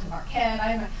going to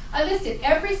Marquette. I listed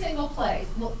every single place,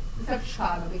 well, except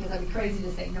Chicago, because I'd be crazy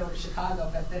to say no to Chicago,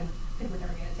 but then they were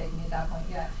never going to take me at that point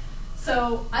yet.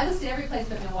 So I listed every place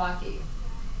but Milwaukee,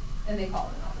 and they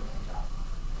called and offered me a job.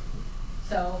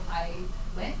 So I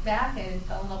went back and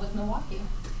fell in love with Milwaukee.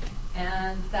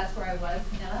 And that's where I was,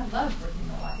 and I loved working in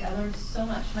Milwaukee. I learned so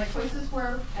much. My choices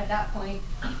were, at that point,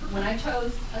 when I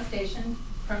chose a station,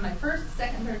 from my first,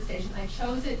 second, third station, I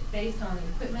chose it based on the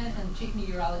equipment and the chief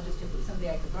meteorologist, if it was somebody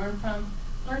I could learn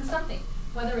something.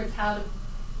 Whether it's how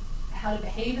to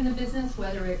behave in the business,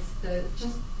 whether it's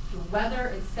just the weather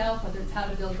itself, whether it's how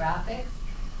to build graphics.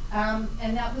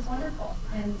 And that was wonderful.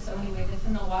 And so anyway, then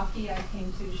from Milwaukee, I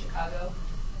came to Chicago,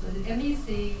 was at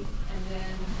NBC, and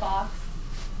then Fox,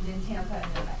 and then Tampa,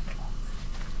 and then back to Fox.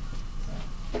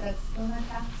 So that's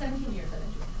 17 years I've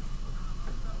been doing this.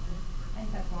 I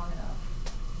think that's long enough.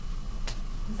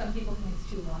 And some people think it's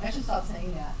too long. I should stop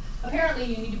saying that. Apparently,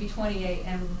 you need to be 28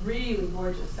 and really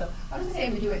gorgeous. So I was going to say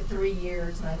I'm going to do it 3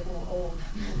 years, and I look a little old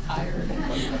and tired.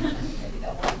 Maybe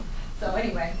that won't. So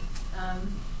anyway,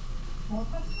 more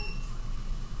questions?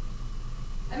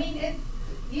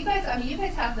 You guys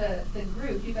have the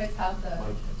group. You guys have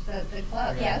the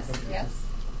club. Yes, okay. yes.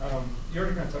 You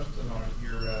already kind of touched on it.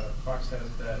 Your Fox has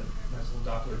that nice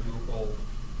little Doppler dual pole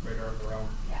radar of their own.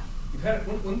 Yeah. You've had it.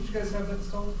 When did you guys have that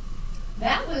installed?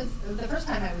 That was the first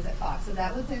time I was at Fox, so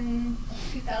that was in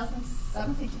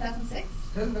 2007, 2006. It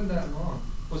hasn't been that long.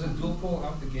 Was it dual pole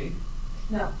out the gate?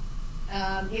 No.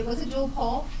 It was a dual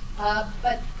pole,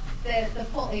 but the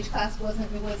full H class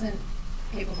wasn't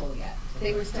capable yet.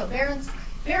 They were still Barron's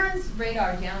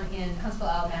Radar down in Huntsville,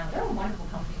 Alabama. They're a wonderful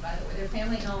company, by the way. They're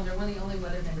family owned. They're one of the only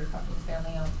weather vendor companies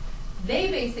family owned.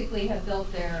 They basically have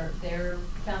built their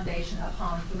foundation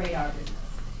upon the radar business,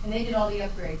 and they did all the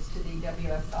upgrades to the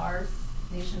WSRs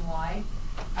nationwide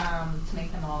to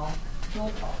make them all dual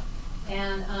pole.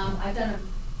 And I've done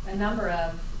a number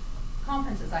of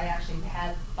conferences. I actually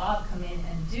had Bob come in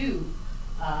and do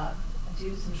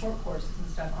some short courses and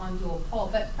stuff on dual pole,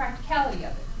 but practicality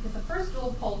of it. Because the first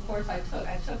dual pole course I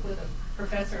took with a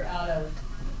professor out of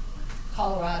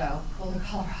Colorado, Boulder,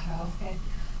 Colorado, okay?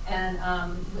 And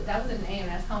that was at an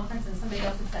AMS conference, and somebody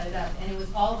else had set it up, and it was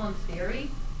all on theory.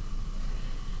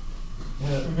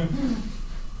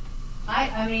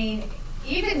 I mean,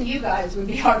 even you guys would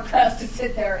be hard-pressed to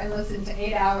sit there and listen to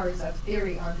 8 hours of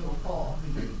theory on dual pole.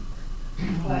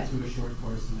 I went to a short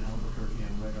course in Albuquerque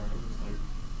on radar. It was like,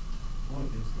 what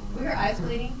is going on? Were your eyes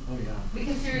bleeding? Oh, yeah.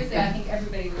 Because seriously, I think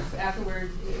everybody was,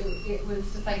 afterwards, it was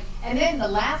just like, and then the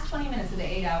last 20 minutes of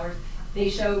the 8 hours, they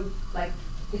showed, like,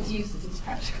 its uses, its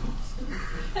practicals.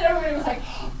 And everybody was like,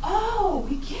 oh,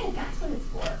 we get it, that's what it's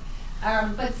for.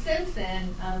 But since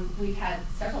then, we've had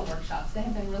several workshops that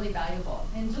have been really valuable.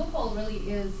 And dual pole really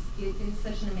is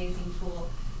such an amazing tool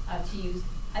to use.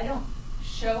 I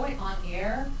show it on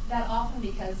air that often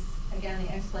because, again,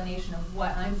 the explanation of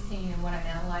what I'm seeing and what I'm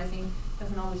analyzing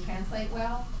doesn't always translate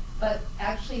well. But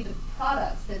actually, the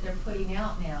products that they're putting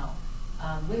out now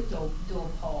with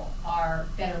dual pole are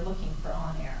better looking for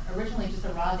on air. Originally, just a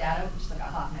raw data, which is like a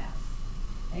hot mess,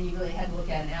 and you really had to look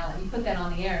at it now. You put that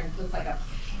on the air, and it looks like a.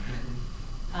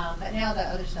 But now the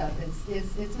other stuff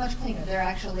it's much cleaner. They're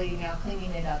actually now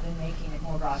cleaning it up and making it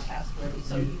more broadcast worthy.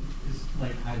 So is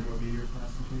like hydrometeor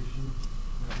classification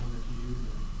that one that you use?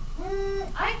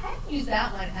 I haven't used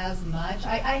that one as much.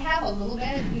 I have a little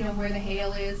bit, you know, where the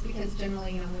hail is, because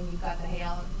generally, you know, when you've got the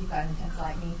hail, you've got intense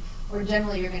lightning, or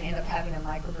generally you're going to end up having a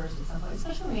microburst at some point,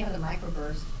 especially when you have the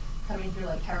microburst coming through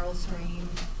like Carroll Stream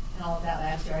and all of that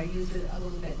last year. I used it a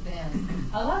little bit then.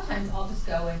 A lot of times I'll just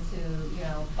go into, you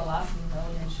know, velocity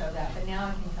mode and show that, but now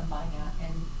I can combine that,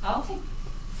 and I'll take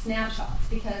snapshots,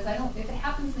 because I don't, if it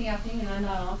happens in the afternoon and I'm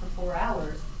not on for 4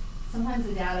 hours, sometimes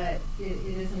the data it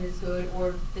isn't as good,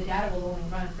 or the data will only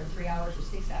run for 3 hours or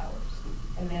 6 hours,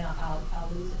 and then I'll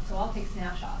lose it. So I'll take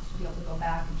snapshots to be able to go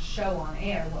back and show on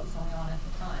air what was going on at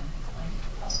the time, explain to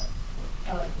the public.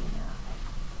 I like doing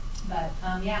that.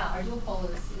 But yeah, our dual pole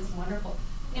is wonderful.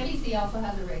 NBC also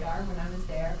has a radar when I was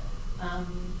there.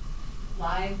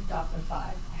 Live Doppler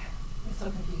 5. It's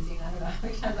so confusing. I don't know how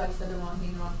many times I've said the wrong thing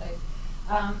in the wrong place.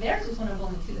 Theirs was one of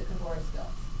only 2 that Cavoris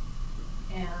built.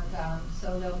 And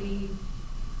so there'll be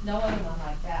no other one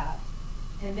like that.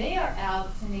 And they are out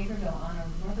in Naperville on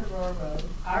a North Aurora Road.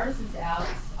 Ours is out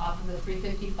off of the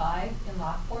 355 in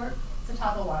Lockport. It's the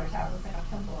top of the water tower. It looks like a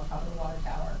pimple on top of the water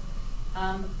tower.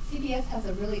 CBS has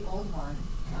a really old one.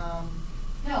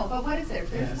 No, but what is it?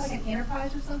 Is it like an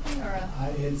Enterprise or something, or a?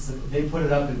 They put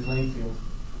it up in Plainfield.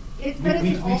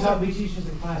 We teach this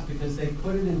in class because they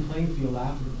put it in Plainfield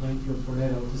after the Plainfield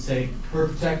tornado to say we're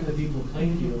protecting the people of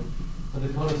Plainfield. But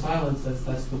the cone of silence,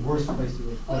 that's the worst place to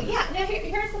go. Well, yeah. Now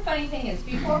here's the funny thing is,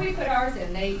 before we put ours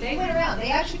in, they went around. They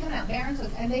actually come out, Barron's,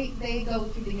 and they go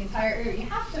through the entire area. You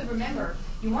have to remember,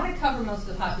 you want to cover most of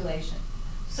the population.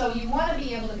 So you want to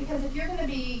be able to, because if you're going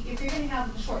to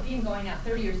have a short beam going out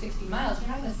 30 or 60 miles, you're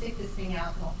not going to stick this thing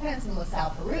out, no offense, in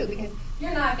LaSalle, Peru, because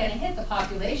you're not going to hit the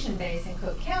population base in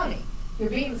Cook County. Your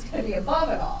beam is going to be above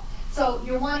it all. So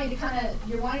you're wanting to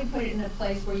put it in a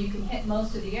place where you can hit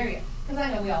most of the area. Because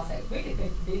I know we all say, we could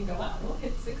make the beam go out, we'll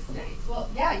hit 6 states. Well,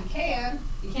 yeah, you can.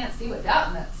 You can't see what's out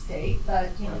in that state,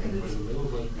 but, you know,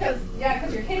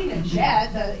 because you're hitting a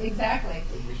jet, exactly.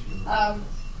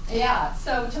 Yeah,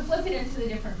 so to flip it into the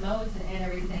different modes and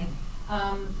everything.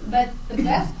 But the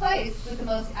best place with the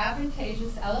most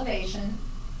advantageous elevation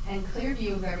and clear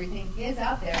view of everything is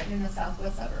out there in the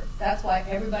southwest suburbs. That's why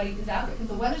everybody is out there, because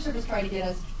the Weather Service tried to get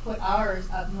us to put ours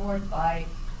up north by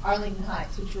Arlington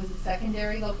Heights, which was a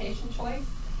secondary location choice.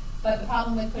 But the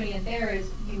problem with putting it there is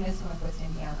you miss Northwest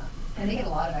Indiana, and they get a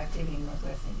lot of activity in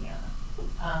Northwest Indiana.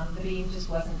 The beam just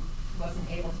wasn't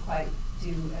able to quite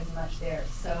do as much there,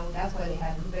 so that's why they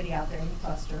had everybody out there in the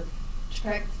cluster to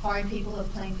correct foreign people of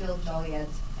Plainfield, Joliet,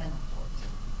 and Fort,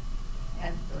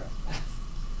 and the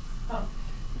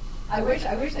rest.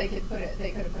 I wish they could put it. They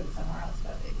could have put it somewhere else,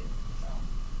 but they didn't. So,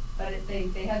 but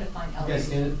they had to find. You guys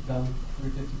seen it down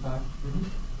 355? Mm-hmm.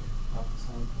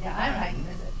 Yeah, I don't know how you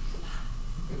miss it.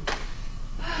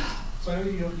 So I know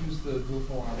you don't use the dual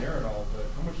pole on air at all, but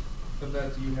how much of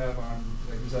that do you have on?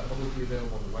 Like, is that publicly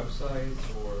available on the website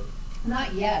or?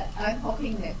 Not yet. I'm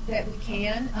hoping that we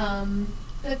can.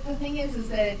 The thing is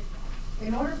that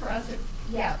in order for us to,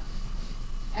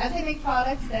 as they make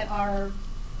products that are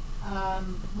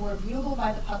more viewable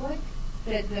by the public,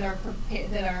 that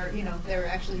are you know, they're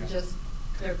actually just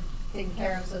they're taken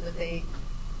care of so that they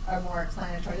are more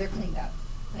explanatory. They're cleaned up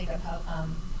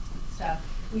stuff.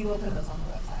 We will put those on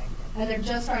the website, and they're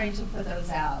just starting to put those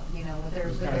out. You know, with their.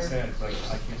 It's kind of sad. It's like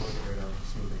I can't look at radar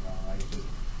smoothing on. I can just.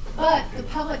 But the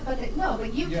public,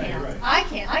 but you Yeah, can't. you're right. I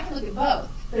can't. I can look at both.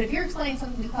 But if you're explaining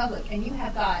something to the public and you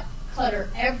have got clutter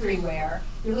everywhere,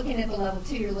 you're looking at the level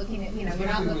 2. You're looking at, you know, you're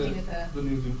not looking at the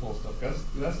new dual pole stuff.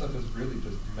 That stuff is really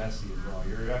just messy as well.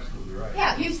 You're absolutely right.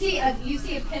 Yeah, you see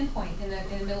a pinpoint in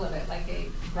the middle of it, like a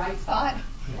bright spot,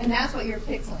 and that's what you're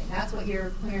pixeling. That's what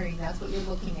you're querying. That's what you're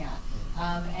looking at.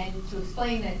 And to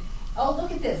explain that, oh,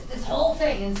 look at this whole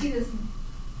thing, and see this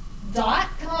dot?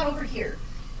 Come on over here.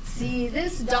 See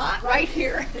this dot right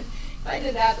here? If I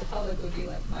did that, the public would be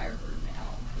like fire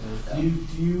now. Do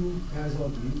you guys all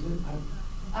use it?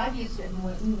 I've used it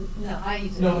more. No, I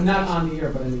use it. No, not on the air,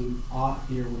 but I mean off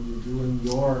here when you're doing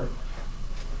your.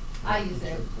 I use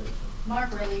it.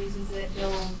 Mark really uses it.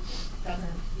 Bill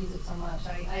doesn't use it so much.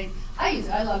 I use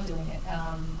it. I love doing it.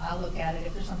 I'll look at it.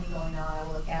 If there's something going on, I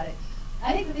will look at it.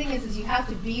 I think the thing is you have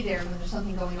to be there when there's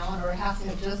something going on, or it has to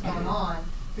have just gone on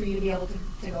for you to be able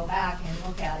to go back and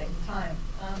look at it in time.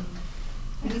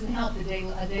 It doesn't help a day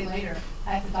later.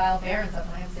 I have to dial Barron's up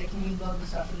and I have to say, can you load the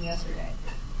stuff from yesterday?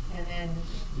 And then.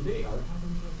 Do they archive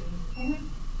anything? Mm-hmm.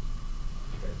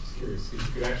 Okay, just curious. Because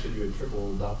you could actually do a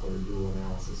triple Doppler dual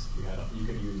analysis. You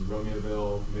could use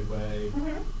Romeoville, Midway, you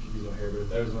could use O'Hare, but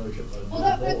there was another triple.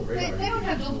 Well, they don't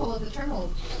have dual pole at the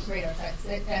terminal radar sites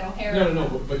at O'Hare.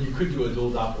 No, but you could do a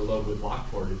dual Doppler load with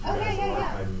Lockport if you guys are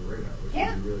archiving your radar, which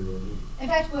would be really, really neat. In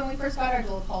fact, when we first got our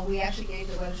dual pole, we actually gave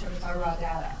the Weather Service our raw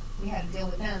data. We had to deal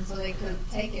with them so they could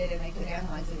take it and they could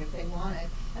analyze it if they wanted.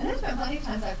 And there's been plenty of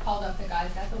times I've called up the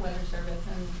guys at the Weather Service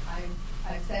and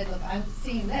I've said, look, I'm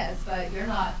seeing this, but you're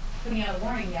not putting out a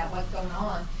warning yet, what's going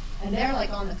on? And they're like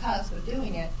on the cusp of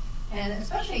doing it. And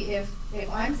especially if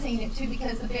I'm seeing it too,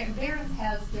 because the Barron's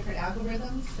has different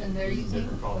algorithms than they're using.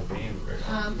 Different probably band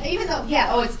radar. Even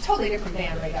though, it's totally different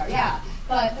band radar, yeah.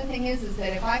 But the thing is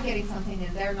that if I'm getting something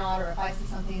and they're not, or if I see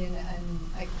something and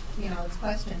it's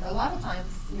questioned, a lot of times,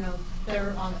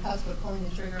 they're on the cusp of pulling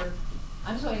the trigger.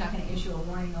 I'm just really not going to issue a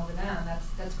warning over them.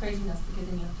 That's craziness because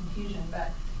then you have confusion.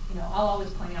 But I'll always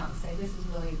point out and say this is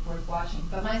really worth watching.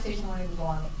 But my station won't even go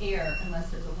on the air unless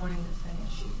there's a warning that's been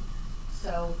issued.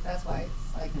 So that's why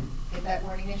it's like get that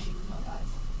warning issued with my guys.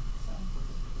 So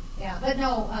yeah, but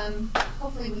no.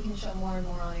 Hopefully we can show more and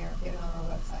more on air. Get it on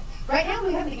our website. Right now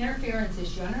we have the interference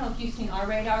issue. I don't know if you've seen our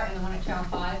radar and the one at Channel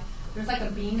 5. There's like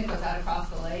a beam that goes out across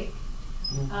the lake.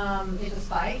 It's a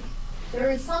spike.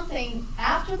 There is something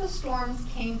after the storms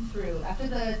came through, after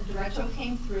the derecho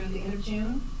came through the end of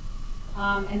June,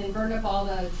 and then burned up all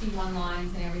the T1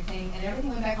 lines and everything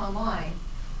went back online.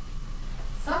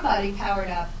 Somebody powered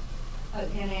up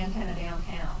an antenna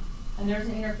downtown, and there's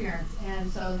an interference,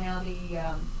 and so now the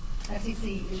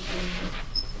FCC is doing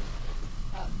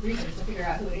research to figure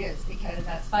out who it is because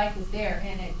that spike is there,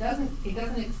 and it doesn't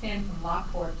extend from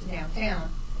Lockport to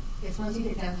downtown. It's once you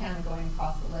get downtown and going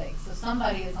across the lake. So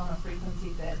somebody is on a frequency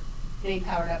that they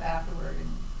powered up afterward,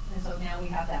 and so now we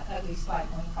have that ugly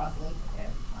spike going across the lake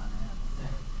every time.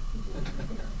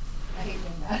 I hate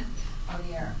doing that on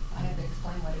the air. I have to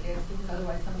explain what it is because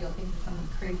otherwise somebody will think there's something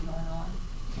crazy going on.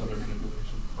 Other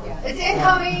manipulation. Yeah, it's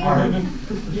incoming.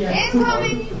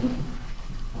 Incoming.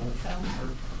 So,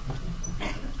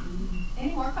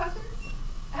 any more questions?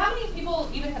 How many people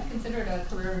even have considered a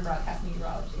career in broadcast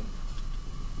meteorology?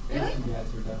 Really? Yeah,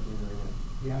 it's definitely really good.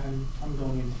 Yeah, I'm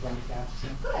going into broadcast.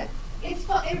 Good. It's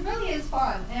fun. It really is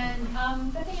fun. And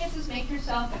the thing is make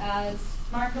yourself as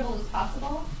marketable as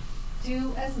possible.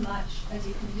 Do as much as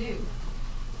you can do.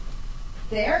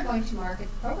 They are going to market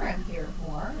the program here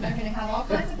more. They're going to have all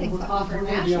kinds of things to offer We're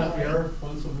going to be on nationally. air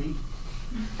once a week.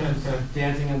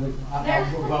 Dancing on the,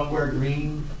 I'll wear a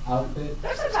green outfit.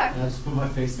 There's some time. And I just put my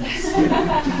face next.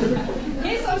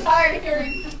 He's so tired of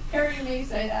hearing me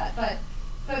say that. But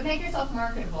make yourself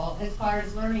marketable as far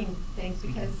as learning things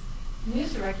because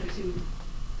news directors who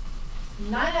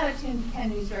 9 out of 10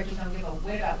 news directors don't give a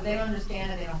whit about. They don't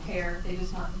understand it. They don't care. They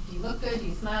just want, do you look good? Do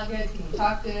you smile good? Can you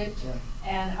talk good? Yeah.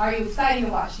 And are you exciting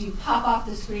to watch? Do you pop off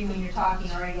the screen when you're talking,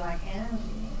 or are you like, and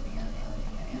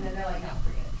then they're like, no,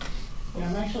 forget it. Yeah,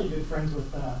 I'm actually good friends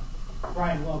with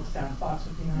Brian Wilkes down at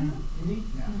FOX32. Indeed?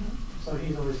 Yeah. So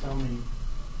he's always telling me,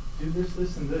 do this,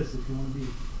 this, and this if you want to be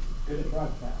good at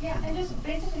broadcast. Yeah, and just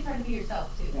basically try to be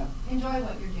yourself too. Yeah. Enjoy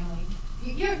what you're doing.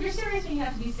 You're serious when you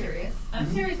have to be serious.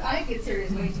 I'm serious. I get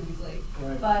serious way too easily.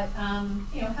 Right. But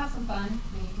have some fun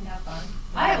when you can have fun.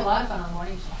 I have a lot of fun on the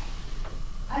morning show.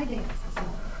 I dance this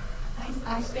morning.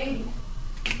 I spade.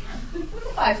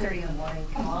 It's 5:30 in the morning.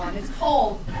 Come on, it's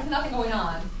cold. There's nothing going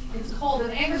on. It's cold,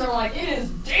 and the anchors are like, it is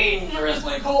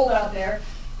dangerously cold out there.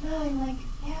 No, I'm like,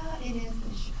 yeah, it is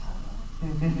in Chicago.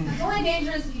 It's only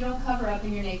dangerous if you don't cover up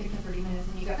and you're naked for 30 minutes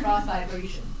and you got frostbite where you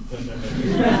shouldn't.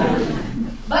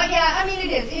 But yeah, I mean,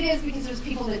 it is. It is because there's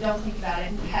people that don't think about it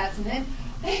and has, and then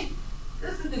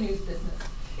this is the news business.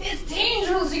 It's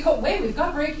dangerously cold. Wait, we've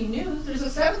got breaking news. There's a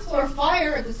 7th floor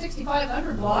fire at the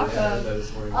 6500 block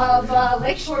of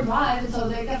Lakeshore Drive, and so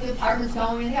they got the apartments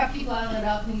going, and they have people out on the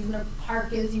balconies and their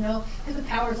parkas, because the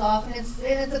power's off, and it's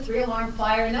a 3-alarm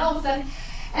fire, and all of a sudden,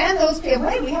 and those people,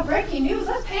 wait, we have breaking news.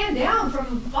 Let's pan down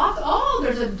from Fox. Oh,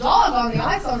 there's a dog on the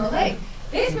ice on the lake.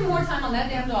 They spend more time on that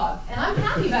damn dog, and I'm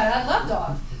happy about it. I love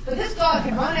dogs. But this dog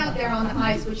had run out there on the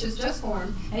ice, which has just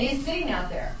formed, and he's sitting out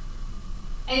there.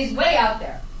 And he's way out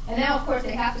there. And now, of course,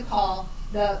 they have to call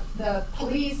the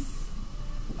police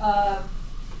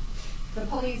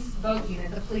boat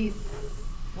unit, the police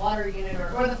water unit,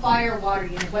 or the fire water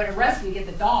unit, whatever, rescue to get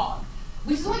the dog.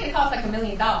 which is only going to cost like $1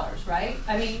 million, right?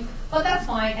 I mean, but that's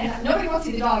fine. And nobody wants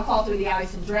to see the dog fall through the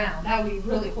ice and drown. That would be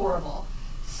really horrible.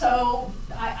 So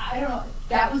I don't know.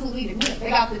 That was the lead. They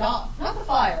got the dog, not the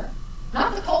fire,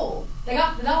 not the cold. They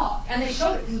got the dog, and they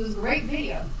showed it because it was a great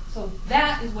video. So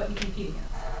that is what you compete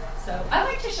against. So I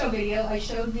like to show video. I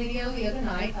showed video the other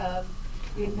night of,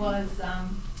 it was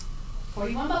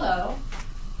 41 below.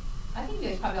 I think you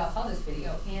guys probably all saw this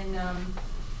video in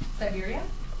Siberia.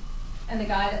 And the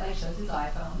guy that like shows his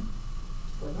iPhone,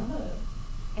 41 below.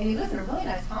 And he lives in a really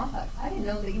nice complex. I didn't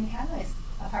know they even had nice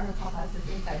apartment complexes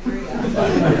in Siberia. First,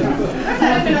 I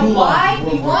don't even know why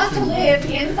he wants to live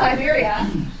in Siberia.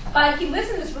 But he lives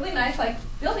in this really nice like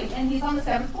building, and he's on the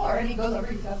 7th floor, and he goes over,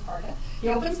 he's got his parka. He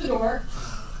opens the door,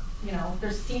 you know,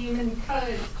 there's steam and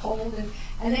it's cold,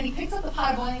 and then he picks up the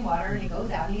pot of boiling water and he goes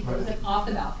out and he throws it off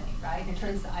the balcony, right? And it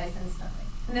turns to ice instantly.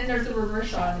 And then there's the reverse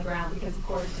shot on the ground because, of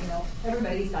course, you know,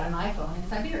 everybody's got an iPhone in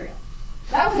Siberia.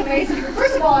 That was amazing.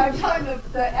 First of all, I'm telling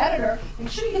the editor, make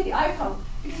sure you get the iPhone.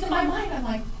 Because in my mind, I'm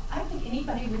like, I don't think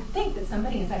anybody would think that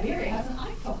somebody in Siberia has an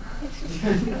iPhone.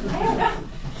 I don't know.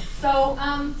 So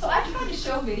I try to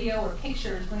show video or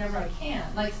pictures whenever I can,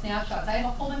 like snapshots. I have a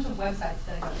whole bunch of websites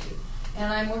that I go to.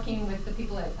 And I'm working with the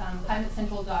people at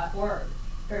climatecentral.org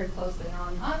very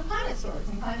climate stories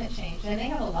and climate change. And they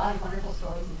have a lot of wonderful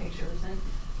stories and pictures. And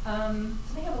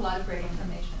so they have a lot of great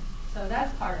information. So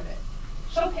that's part of it.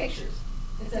 Show pictures.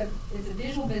 It's a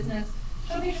visual business.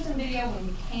 Show pictures and video when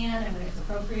you can and when it's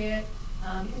appropriate,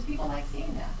 because people like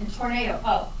seeing that. And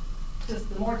tornado, just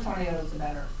the more tornadoes, the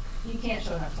better. You can't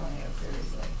show enough tornadoes,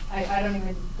 seriously. I don't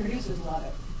even, producers love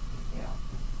it. You know,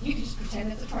 you can just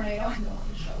pretend it's a tornado and don't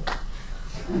want to show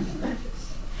it.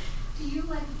 Do you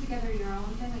like put together your own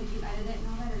thing? Like, do you edit it and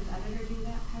all that, or does the editor do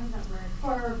that? How does that work?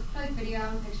 For like video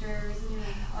and pictures and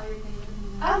all your things?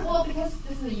 Well, because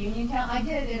this is a union town, I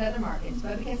did it in other markets,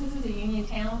 but because this is a union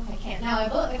town, I can't. Now,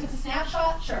 if it's a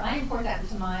snapshot, sure, I import that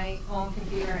into my own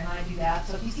computer and I do that.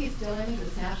 So if you see a still image or a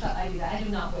snapshot, I do that. I do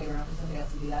not wait around for somebody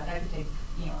else to do that. I have to take,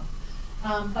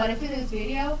 but if it is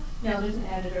video, no, there's an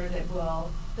editor that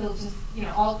they'll just,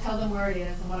 I'll tell them where it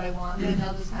is and what I want, and then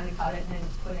they'll just kind of cut it and then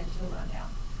put it into the rundown.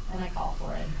 And I call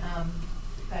for it.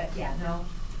 But yeah, no,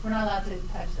 we're not allowed to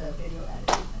touch the video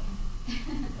editing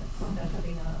thing. That's a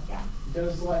big no, yeah.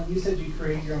 Does, like, you said you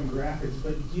create your own graphics,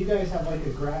 but do you guys have like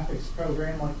a graphics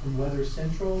program like from Weather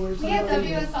Central or something? We have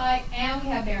WSI and we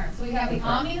have Barron. So we have the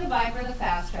Omni, the Viper, the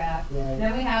Fast Track. Right.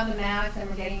 Then we have the Max, and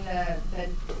we're getting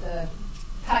the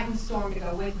Titan Storm to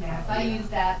go with Max. I use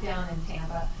that down in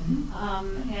Tampa.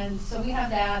 Mm-hmm. And so we have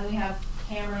that, and we have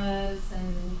cameras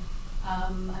and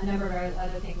a number of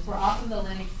other things. We're off of the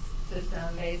Linux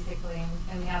system, basically,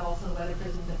 and we have also the Weather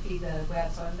Prism to feed the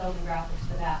web, so I'm building graphics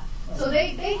for that. So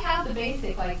they have the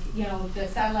basic, like, the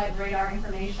satellite radar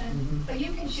information, but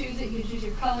you can choose it. You can choose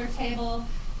your color table.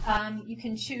 You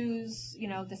can choose,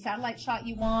 the satellite shot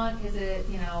you want. Is it,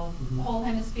 whole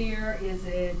hemisphere? Is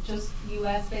it just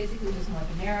U.S., basically, just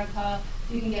North America?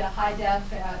 You can get a high def,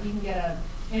 you can get an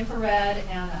infrared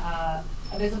and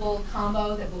a visible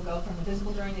combo that will go from the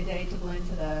visible during the day to blend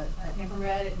to the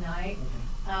infrared at night.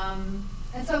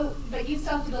 And so, but you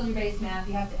still have to build your base map.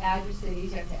 You have to add your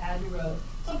cities. You have to add your roads.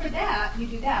 So for that, you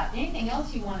do that. Anything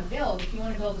else you want to build, if you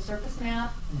want to build a surface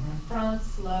map,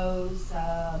 fronts, lows,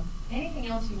 anything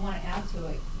else you want to add to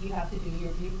it, you have to do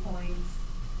your viewpoints.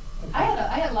 I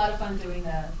had a lot of fun doing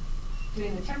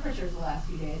the temperatures the last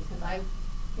few days because I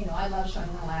love showing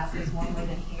Alaska is warmer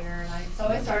than here, and so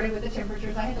I started with the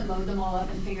temperatures. I had to load them all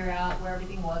up and figure out where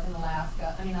everything was in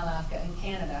Alaska and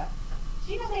Canada.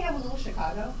 Do you know they have a little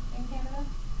Chicago in Canada?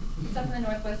 It's up in the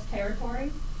Northwest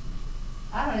Territories.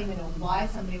 I don't even know why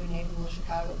somebody would name it Little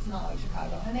Chicago. It's not like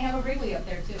Chicago. And they have a Wrigley up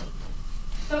there, too.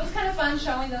 So it was kind of fun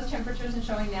showing those temperatures and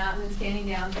showing that, and then scanning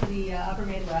down to the upper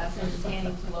Midwest and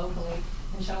scanning to locally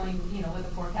and showing, what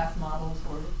the forecast models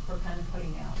were kind of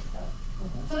putting out.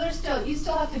 So you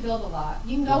still have to build a lot.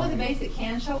 You can go with a basic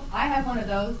can show. I have one of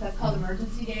those. That's called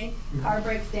Emergency Day. Car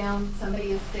breaks down,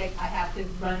 somebody is sick, I have to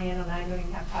run in, and I don't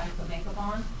even have time to put makeup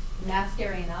on. And that's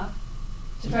scary enough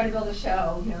to try to build a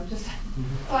show,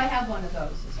 So I have one of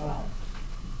those as well.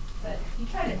 But you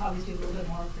try to always do a little bit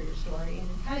more for your story and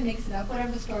kind of mix it up,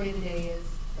 whatever the story of the day is.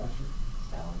 Gotcha.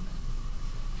 So.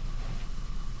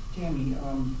 Tammie,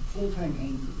 full-time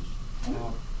anchors,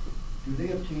 do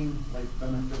they obtain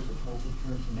benefits of health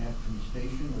insurance and that from the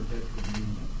station, or is that through the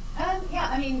union?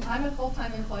 Yeah, I'm a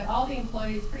full-time employee. All the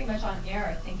employees pretty much on air,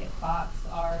 I think, at Fox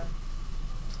are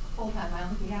full-time. I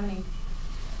don't think we have any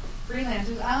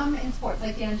freelancers. In sports,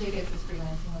 like Dan J. gets his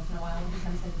freelancing once in a while when he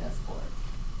comes into sports.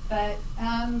 But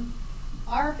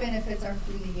our benefits are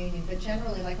through the union. But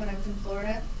generally, like when I was in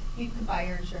Florida, you could buy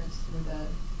your insurance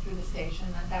through the station.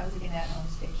 That was a Gannett-owned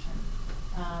station.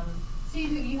 So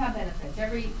you have benefits.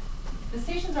 The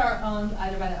stations are owned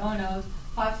either by the O&Os,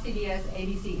 Fox, CBS,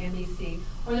 ABC, NBC,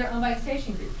 or they're owned by a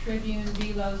station group: Tribune,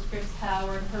 Velo, Scripps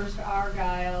Howard, Hearst,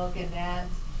 Argyle, Gannett,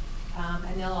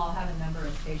 and they'll all have a number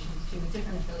of stations too with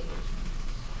different affiliations.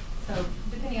 So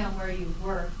depending on where you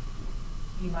work,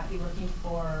 you might be working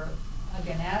for a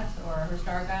Gannett or a Hearst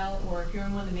Argyle, or if you're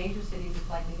in one of the major cities, it's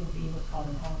likely going to be what's called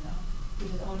an O&O,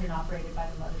 which is owned and operated by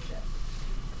the mothership.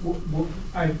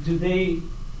 Do they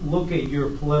look at your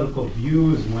political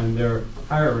views when they're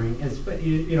hiring?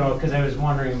 You know, because I was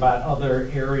wondering about other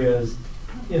areas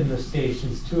in the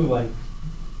stations too, like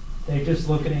they're just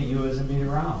looking at you as a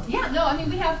meteorologist. Yeah, no, I mean,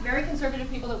 we have very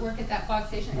conservative people that work at that Fox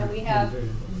station, and we have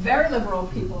very liberal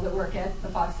people that work at the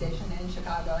Fox station in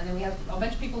Chicago, and then we have a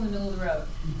bunch of people in the middle of the road.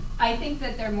 I think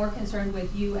that they're more concerned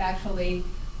with you actually,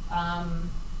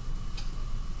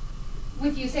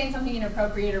 with you saying something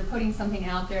inappropriate or putting something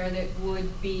out there that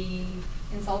would be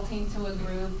insulting to a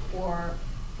group, or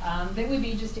that would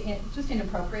be just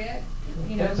inappropriate.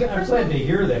 You know, I'm glad to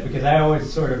hear that, because I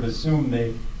always sort of assume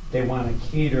they want to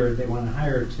cater, they want to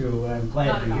hire to. I'm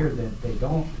glad to hear that they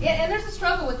don't. Yeah, and there's a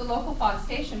struggle with the local Fox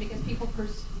station because people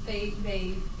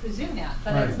they presume that,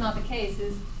 but Right. that's not the case.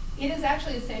 It is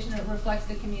actually a station that reflects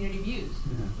the community views.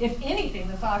 Yeah. If anything,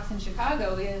 the Fox in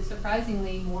Chicago is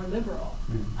surprisingly more liberal,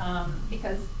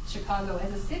 because Chicago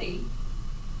as a city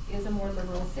is a more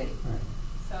liberal city. Right.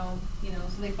 So, you know,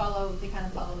 so they kind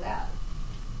of follow that.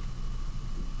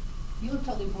 You look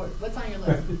totally bored. What's on your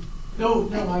list? No,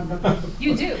 I'm not.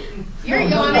 You do. You're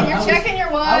yawning, you're checking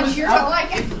your watch, you're like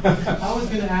it. I was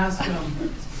going to ask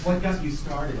what got you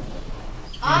started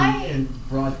in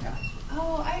broadcast?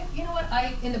 Oh, you know what?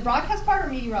 In the broadcast part or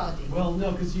meteorology? Well,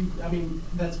 no, because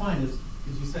that's fine, because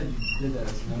you said you did that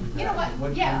as an undergrad. You know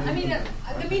what? Yeah, I mean,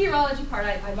 the meteorology part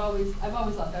I've always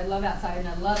loved. I love outside and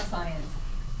I love science.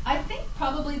 I think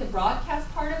probably the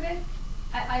broadcast part of it,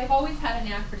 I've always had a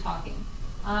knack for talking.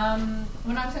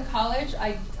 When I was in college,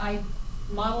 I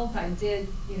modeled, I did,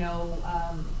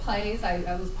 plays.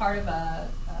 I was part of I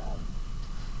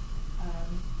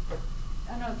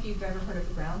don't know if you've ever heard of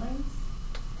the Groundlings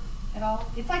at all.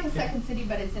 It's like a second city,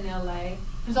 but it's in LA.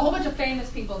 There's a whole bunch of famous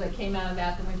people that came out of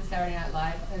that went to Saturday Night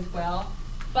Live as well.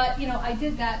 But, I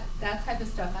did that type of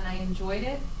stuff, and I enjoyed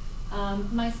it.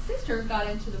 My sister got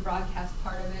into the broadcast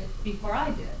part of it before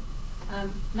I did.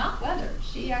 Not weather.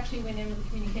 She actually went in with a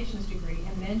communications degree,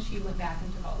 and then she went back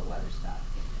and took all the weather stuff.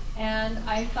 And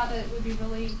I thought that it would be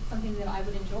really something that I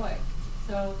would enjoy.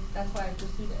 So that's why I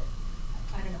pursued it.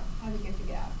 I don't know. I would get the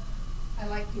gap. I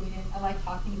like doing it. I like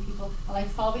talking to people. I like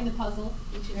solving the puzzle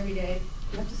each and every day.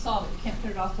 You have to solve it. You can't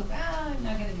put it off to, I'm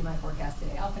not going to do my forecast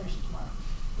today. I'll finish it tomorrow.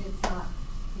 It's not,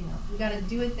 you got to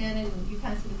do it then, and you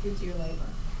kind of see the fruits of your labor.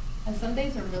 And some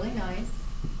days are really nice,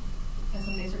 and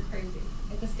some days are crazy.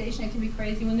 At the station, it can be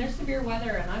crazy when there's severe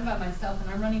weather and I'm by myself and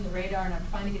I'm running the radar and I'm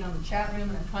trying to get on the chat room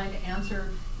and I'm trying to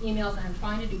answer emails and I'm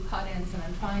trying to do COD AMS and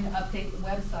I'm trying to update the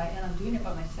website and I'm doing it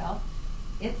by myself.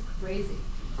 It's crazy.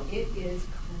 It is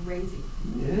crazy.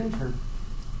 You need an intern.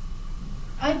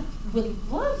 I would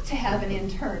love to have an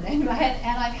intern, and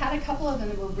I've had a couple of them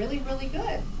that were really, really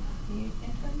good. You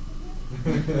interns?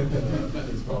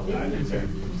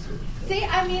 See,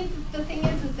 I mean, the thing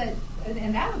is that,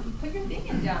 and that would put your thing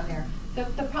in down there.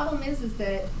 The problem is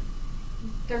that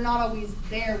they're not always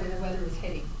there when the weather is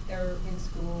hitting. They're in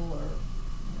school,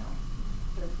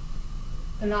 or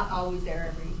they're not always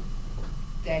there every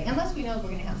day, unless we know we're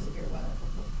going to have severe weather,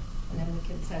 and then we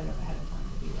can set it up ahead of time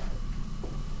to be there.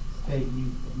 Hey,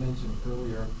 you mentioned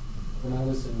earlier, when I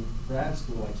was in grad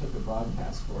school, I took a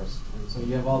broadcast course, and so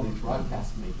you have all these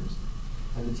broadcast majors.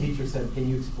 And the teacher said, can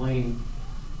you explain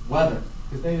weather?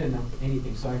 Because they didn't know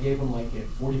anything. So I gave them like a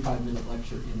 45-minute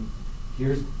lecture in,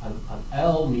 here's an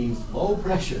L means low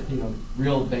pressure,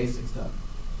 real basic stuff.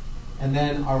 And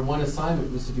then our one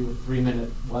assignment was to do a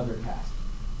 3-minute weather cast.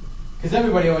 Because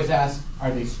everybody always asks, are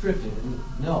they scripted? And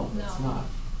no, it's not.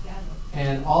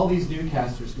 And all these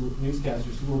newscasters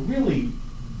who were really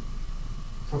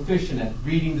proficient at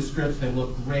reading the scripts, they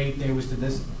looked great, they was to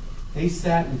this, they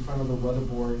sat in front of the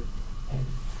weatherboard and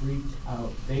freaked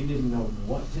out. They didn't know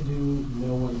what to do.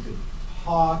 No one could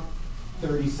talk.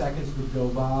 30 seconds would go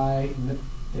by.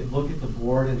 They'd look at the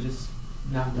board and just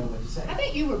not know what to say. I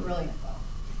bet you were brilliant, though.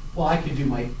 Well, I could get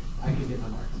my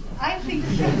marks. I think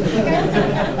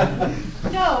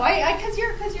no, because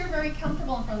you're very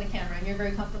comfortable in front of the camera, and you're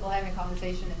very comfortable having a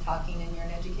conversation and talking, and you're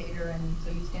an educator, and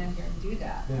so you stand here and do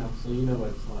that. Yeah, so you know what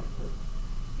it's like.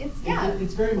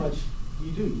 It's very much,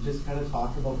 you do. You just kind of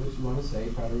talk about what you want to say,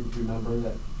 try to remember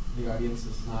that the audience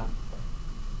is not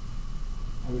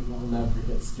I'll never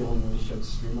forget Skilling when he showed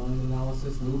streamline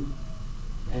analysis loop.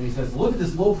 And he says, look at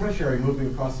this low pressure area moving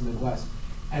across the Midwest.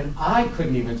 And I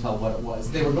couldn't even tell what it was.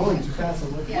 They were going too fast.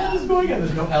 I'm like, what is going on?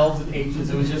 There's no L's and H's.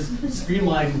 It was just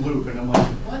streamlined loop. And I'm like,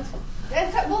 what?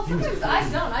 Well, sometimes I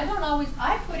don't. I don't always.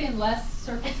 I put in less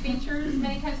surface features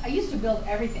many times. I used to build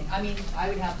everything. I mean, I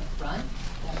would have the front,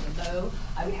 I would have the low,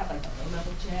 I would have like the low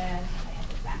level jet, I have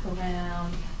the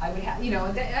wraparound, I would have,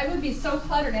 I would be so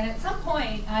cluttered. And at some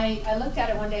point, I looked at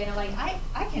it one day and I'm like, I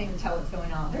can't even tell what's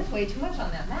going on. There's way too much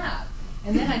on that map.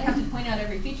 And then I'd have to point out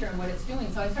every feature and what it's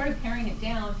doing. So I started paring it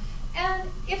down. And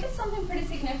if it's something pretty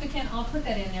significant, I'll put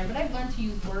that in there. But I've learned to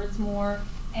use words more.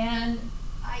 And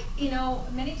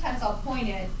many times I'll point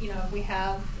it, if we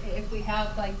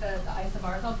have like the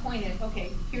isobars, I'll point it,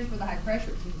 okay, here's where the high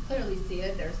pressure is. You can clearly see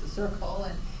it. There's the circle,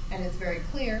 and it's very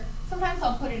clear. Sometimes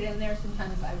I'll put it in there.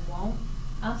 Sometimes I won't.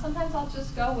 Sometimes I'll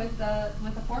just go with the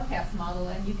forecast model,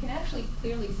 and you can actually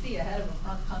clearly see ahead of a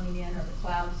front coming in or the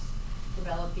clouds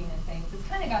developing and things. It's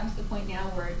kind of gotten to the point now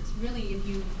where it's really, if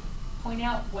you point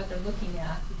out what they're looking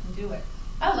at, you can do it.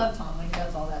 I love Tom when he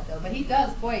does all that though, but he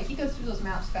goes through those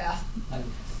maps fast.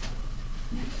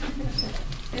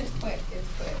 It's quick.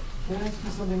 Can I ask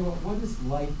you something about what is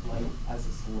life like as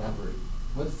a celebrity?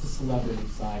 What's the celebrity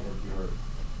side of your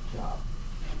job?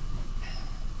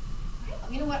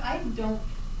 You know what? I don't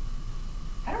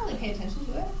really pay attention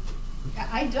to it.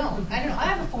 I don't know. I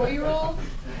have a 4-year-old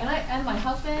and my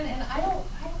husband, and I don't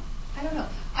know.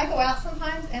 I go out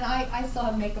sometimes and I still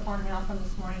have makeup on and off from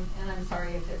this morning, and I'm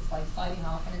sorry if it's like sliding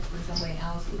off and it's resembling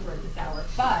Alice Cooper at this hour.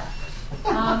 But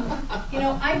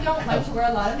I don't like to wear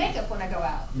a lot of makeup when I go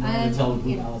out. You don't want to tell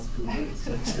who Alice Cooper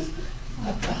is.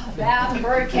 That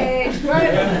birdcage,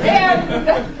 right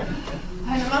there.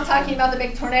 I'm not talking about the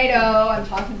big tornado. I'm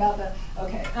talking about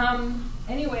okay.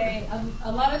 Anyway,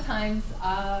 a lot of times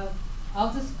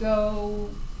I'll just go,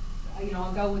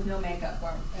 I'll go with no makeup.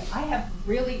 Or I have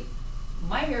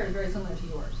my hair is very similar to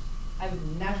yours. I have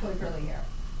naturally curly hair.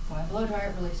 So I blow dry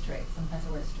it really straight. Sometimes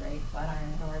I wear it straight, flat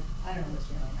iron, or I don't know what's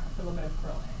really now. Put a little bit of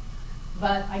curl in it.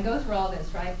 But I go through all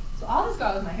this, right? So I'll just go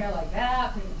out with my hair like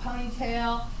that, putting a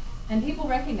ponytail, and people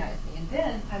recognize me. And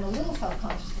then I'm a little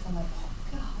self-conscious because I'm like, oh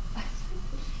God,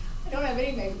 I don't have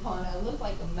any makeup on. I look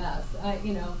like a mess,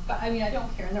 But I mean, I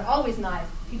don't care. And they're always nice.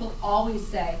 People always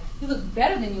say, you look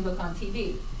better than you look on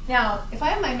TV. Now, if I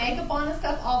have my makeup on and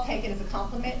stuff, I'll take it as a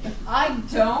compliment. If I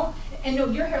don't, and no,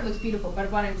 your hair looks beautiful, but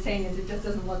what I'm saying is it just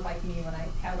doesn't look like me when I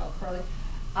have it all curly.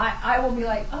 I will be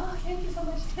like, oh, thank you so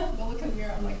much. I'll go look in the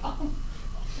mirror. I'm like, oh,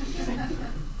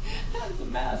 that's a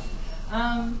mess.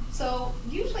 So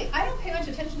usually I don't pay much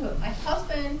attention to it. My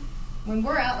husband, when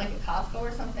we're out like at Costco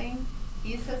or something,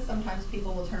 he says sometimes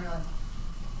people will turn around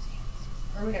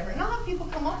or whatever, and I'll have people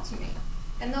come up to me.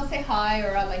 And they'll say hi,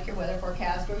 or I like your weather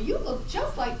forecast, or you look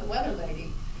just like the weather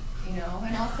lady,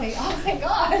 and I'll say, oh, thank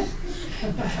God.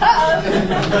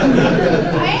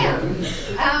 I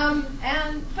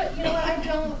am. But you know what?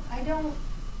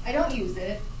 I don't use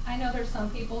it. I know there's some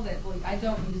people that I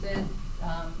don't use it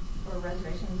for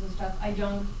reservations and stuff. I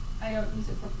don't use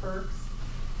it for perks.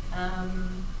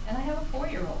 And I have a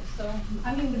 4-year-old. So,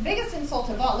 I mean, the biggest insult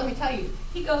of all, let me tell you,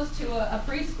 he goes to a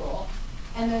preschool.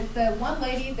 And the one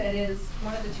lady that is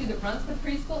one of the two that runs the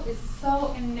preschool is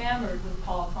so enamored with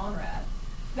Paul Conrad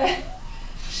that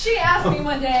she asked me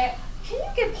one day, can you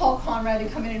get Paul Conrad to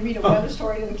come in and read a weather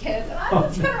story to the kids? And I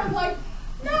was kind of like,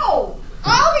 no,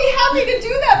 I'll be happy to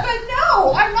do that, but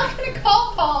no, I'm not going to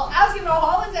call Paul, ask him to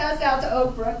haul his ass out to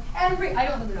Oak Brook and read, I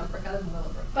don't live in Oak Brook, I live in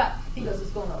Willowbrook, but he goes to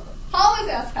school in Oak Brook. Haul his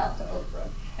ass out to Oak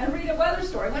Brook and read a weather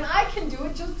story when I can do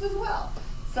it just as well.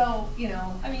 So,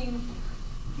 I mean,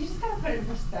 you just gotta put it in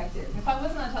perspective. If I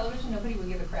wasn't on television, nobody would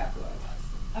give a crap who I was.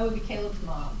 I would be Caleb's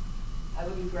mom. I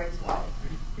would be Greg's wife.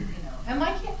 And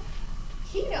my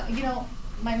kid,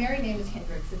 my married name is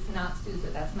Hendricks. It's not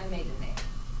Souza. That's my maiden name.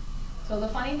 So the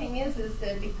funny thing is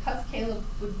that because Caleb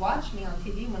would watch me on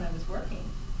TV when I was working,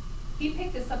 he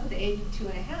picked this up at the age of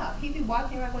 2.5. He'd be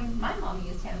walking around going, my mommy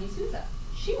is Tammie Souza.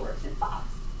 She works at Fox.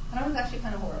 And I was actually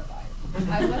kind of horrified.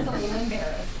 I was a little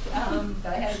embarrassed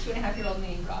that I had a 2.5-year-old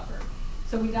name dropper.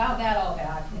 So we dialed that all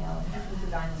back now, and this is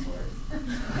the dinosaurs.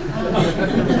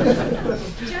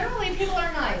 Generally, people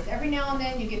are nice. Every now and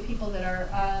then you get people that are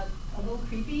a little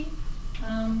creepy.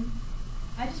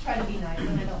 I just try to be nice,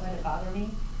 and I don't let it bother me.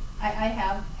 I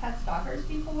have had stalkers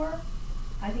before.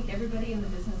 I think everybody in the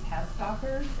business has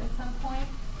stalkers at some point.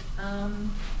 I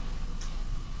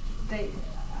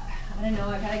don't know,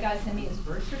 I've had a guy send me his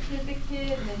birth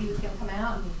certificate, and then he was going to come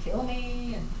out and kill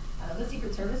me. And The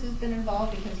Secret Service has been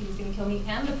involved because he was going to kill me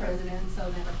and the president, so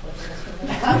then of course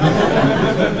I'm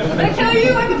going to kill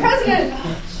you and the president!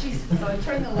 Oh, jeez. So I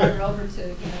turned the letter over to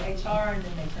HR, and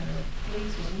then they turned it to the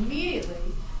police, who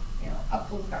immediately, up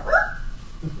close got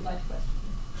like questions.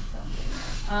 So,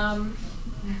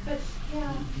 but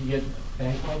yeah. You get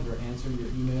bank calls or answer your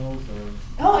emails or?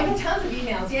 Oh, I get tons of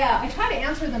emails. Yeah, I try to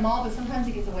answer them all, but sometimes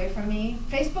it gets away from me.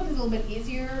 Facebook is a little bit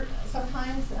easier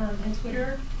sometimes, and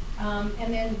Twitter.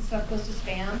 And then stuff goes to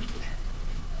spam.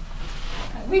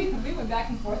 We went back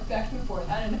and forth.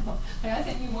 I don't know. Like I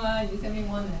sent you one, you sent me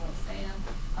one, and it went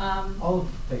spam. All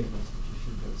fake messages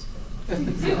should go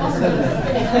spam. You also go to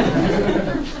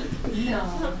spam. No.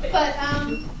 But,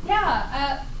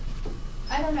 yeah,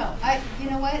 I don't know. You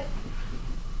know what?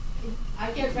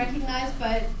 I get recognized,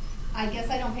 but I guess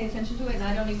I don't pay attention to it, and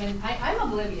I don't even, I'm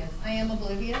oblivious. I am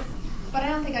oblivious, but I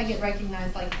don't think I get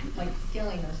recognized like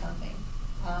skilling or something.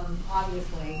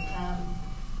 Obviously,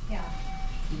 yeah.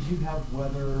 Did you have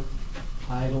weather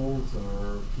idols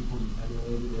or people you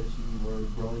emulated as you were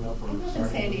growing up? Or I lived in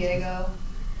San Diego.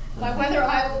 My weather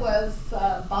idol was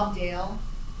Bob Dale.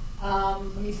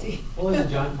 Let me see. Well, is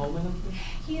John Coleman up there?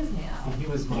 He is now. See, he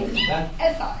was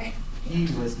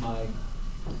my,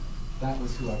 that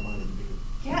was who I wanted to be.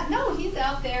 Yeah, no, he's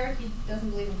out there. He doesn't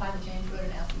believe in climate change, but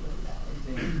an ask him what that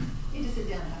is. You just sit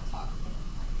down and have a talk with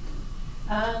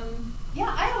him. Yeah,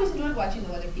 I always enjoyed watching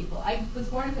the weather people. I was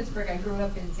born in Pittsburgh. I grew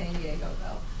up in San Diego,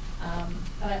 though.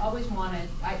 But I always wanted,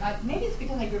 maybe it's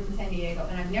because I grew up in San Diego,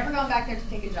 and I've never gone back there to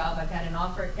take a job. I've had an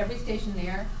offer at every station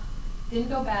there. Didn't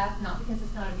go back, not because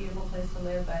it's not a beautiful place to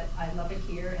live, but I love it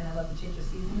here, and I love the change of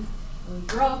seasons. And we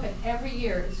grow up, and every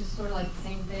year it's just sort of like the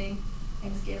same thing.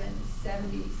 Thanksgiving is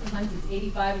 70, sometimes it's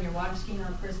 85, and you're water skiing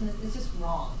on Christmas. It's just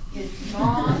wrong. It's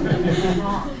wrong. It's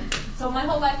wrong. So my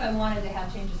whole life I wanted to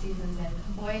have change of seasons,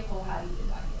 and boy, oh, how did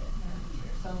I get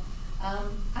it? So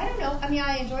I don't know. I mean,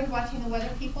 I enjoyed watching the weather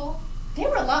people. They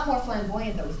were a lot more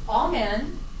flamboyant, though. It was all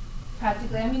men,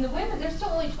 practically. I mean, the women, there's still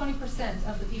only 20%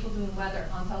 of the people doing weather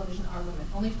on television are women.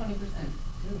 Only 20%.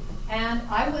 And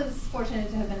I was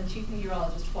fortunate to have been a chief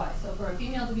meteorologist twice. So for a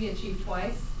female to be a chief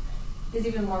twice is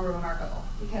even more remarkable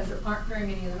because there aren't very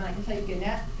many of them. And I can tell you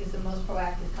Gannett is the most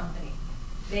proactive company.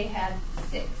 They had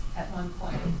 6 at one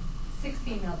point, 6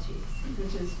 female chiefs,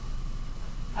 which is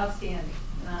outstanding.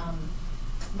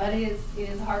 But it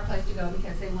is a hard place to go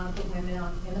because they want to put women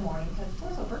on in the morning because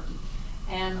it's so murky,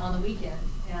 and on the weekend.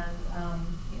 And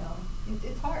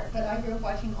it's hard. But I grew up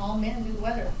watching all men do the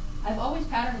weather. I've always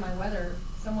patterned my weather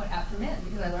somewhat after men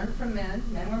because I learned from men.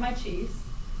 Men were my chiefs,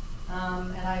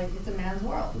 and it's a man's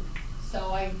world.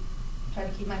 So I try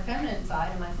to keep my feminine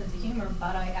side and my sense of humor,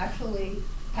 but I actually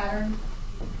patterned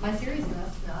my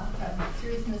seriousness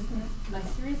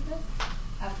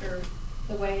after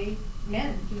the way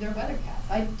men do their weathercasts.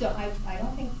 I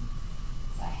don't think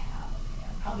I have.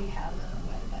 I probably have done a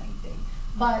weather bunny thing,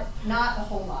 but not a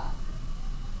whole lot,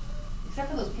 except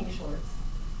for those pink shorts.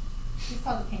 You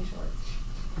saw the pink shorts.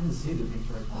 I didn't see the pink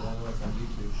shorts, but I know it's on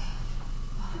YouTube.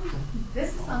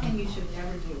 This is something you should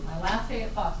never do. My last day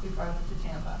at Fox before I went to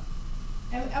Tampa.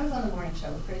 I was on the morning show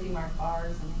with Crazy Mark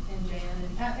Bars and Jan,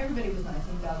 and everybody was nice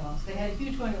and got along. So they had a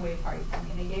huge going away party for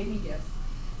me, and they gave me gifts.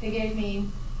 They gave me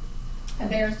a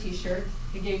Bears t-shirt,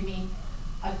 they gave me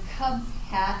a Cubs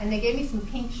hat, and they gave me some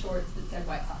pink shorts that said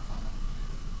White Sox on them.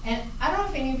 And I don't know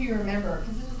if any of you remember,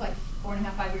 because this was like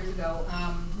 4.5, 5 years ago,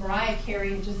 Mariah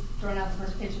Carey had just thrown out the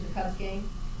first pitch of the Cubs game,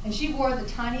 and she wore the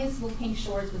tiniest little pink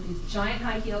shorts with these giant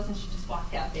high heels, and she just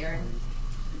walked out there and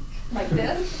like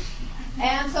this.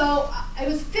 And so it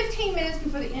was 15 minutes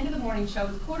before the end of the morning show. It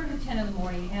was 9:45 in the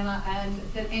morning, and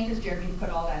the anchors dared me to put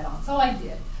all that on. So I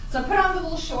did. So I put on the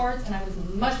little shorts, and I was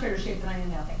in much better shape than I am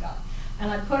now, thank God.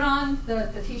 And I put on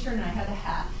the t-shirt, and I had the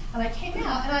hat. And I came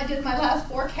out, and I did my last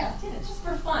forecast in it, just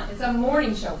for fun. It's a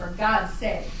morning show, for God's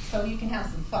sake, so you can have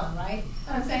some fun, right?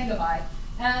 And I'm saying goodbye.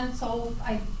 And so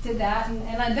I did that, and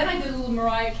then I did a little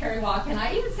Mariah Carey walk, and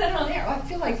I even said it on air. I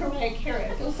feel like Mariah Carey.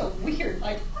 I feel so weird,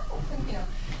 like, you know.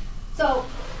 So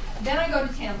then I go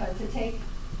to Tampa to take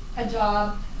a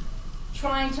job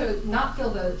trying to not fill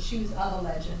the shoes of a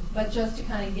legend, but just to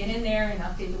kind of get in there and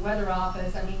update the weather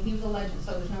office. I mean, he was a legend,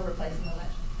 so there's no replacing the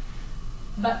legend.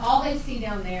 But all they see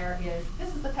down there is,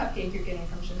 this is the cupcake you're getting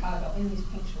from Chicago in these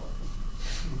pink shorts.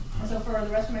 And so for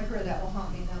the rest of my career, that will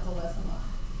haunt me. That was a lesson learned.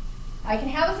 I can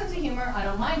have a sense of humor. I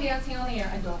don't mind dancing on the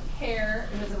air. I don't care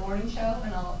if it's a morning show,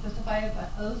 and I'll justify it,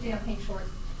 but those damn pink shorts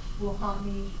will haunt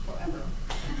me forever.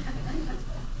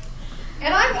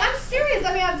 And I'm serious.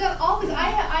 I mean, I've done all this.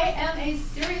 I am a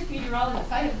serious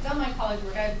meteorologist. I have done my college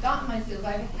work. I have gotten my skills.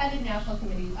 I've headed national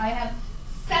committees. I have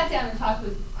sat down and talked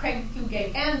with Craig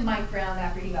Fugate and Mike Brown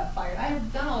after he got fired. I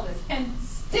have done all this, and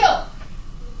still.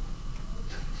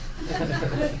 So,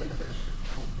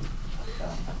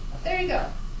 there you go.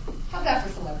 How's that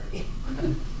for celebrity?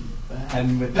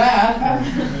 And with that,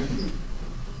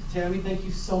 Tammie, thank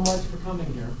you so much for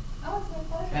coming here. Oh, it's my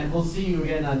pleasure. And we'll see you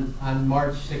again on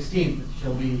March 16th.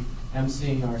 She'll be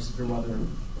emceeing our severe weather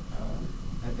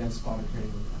advanced spotter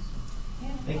training with us. Yeah.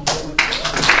 Thank you very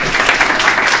much.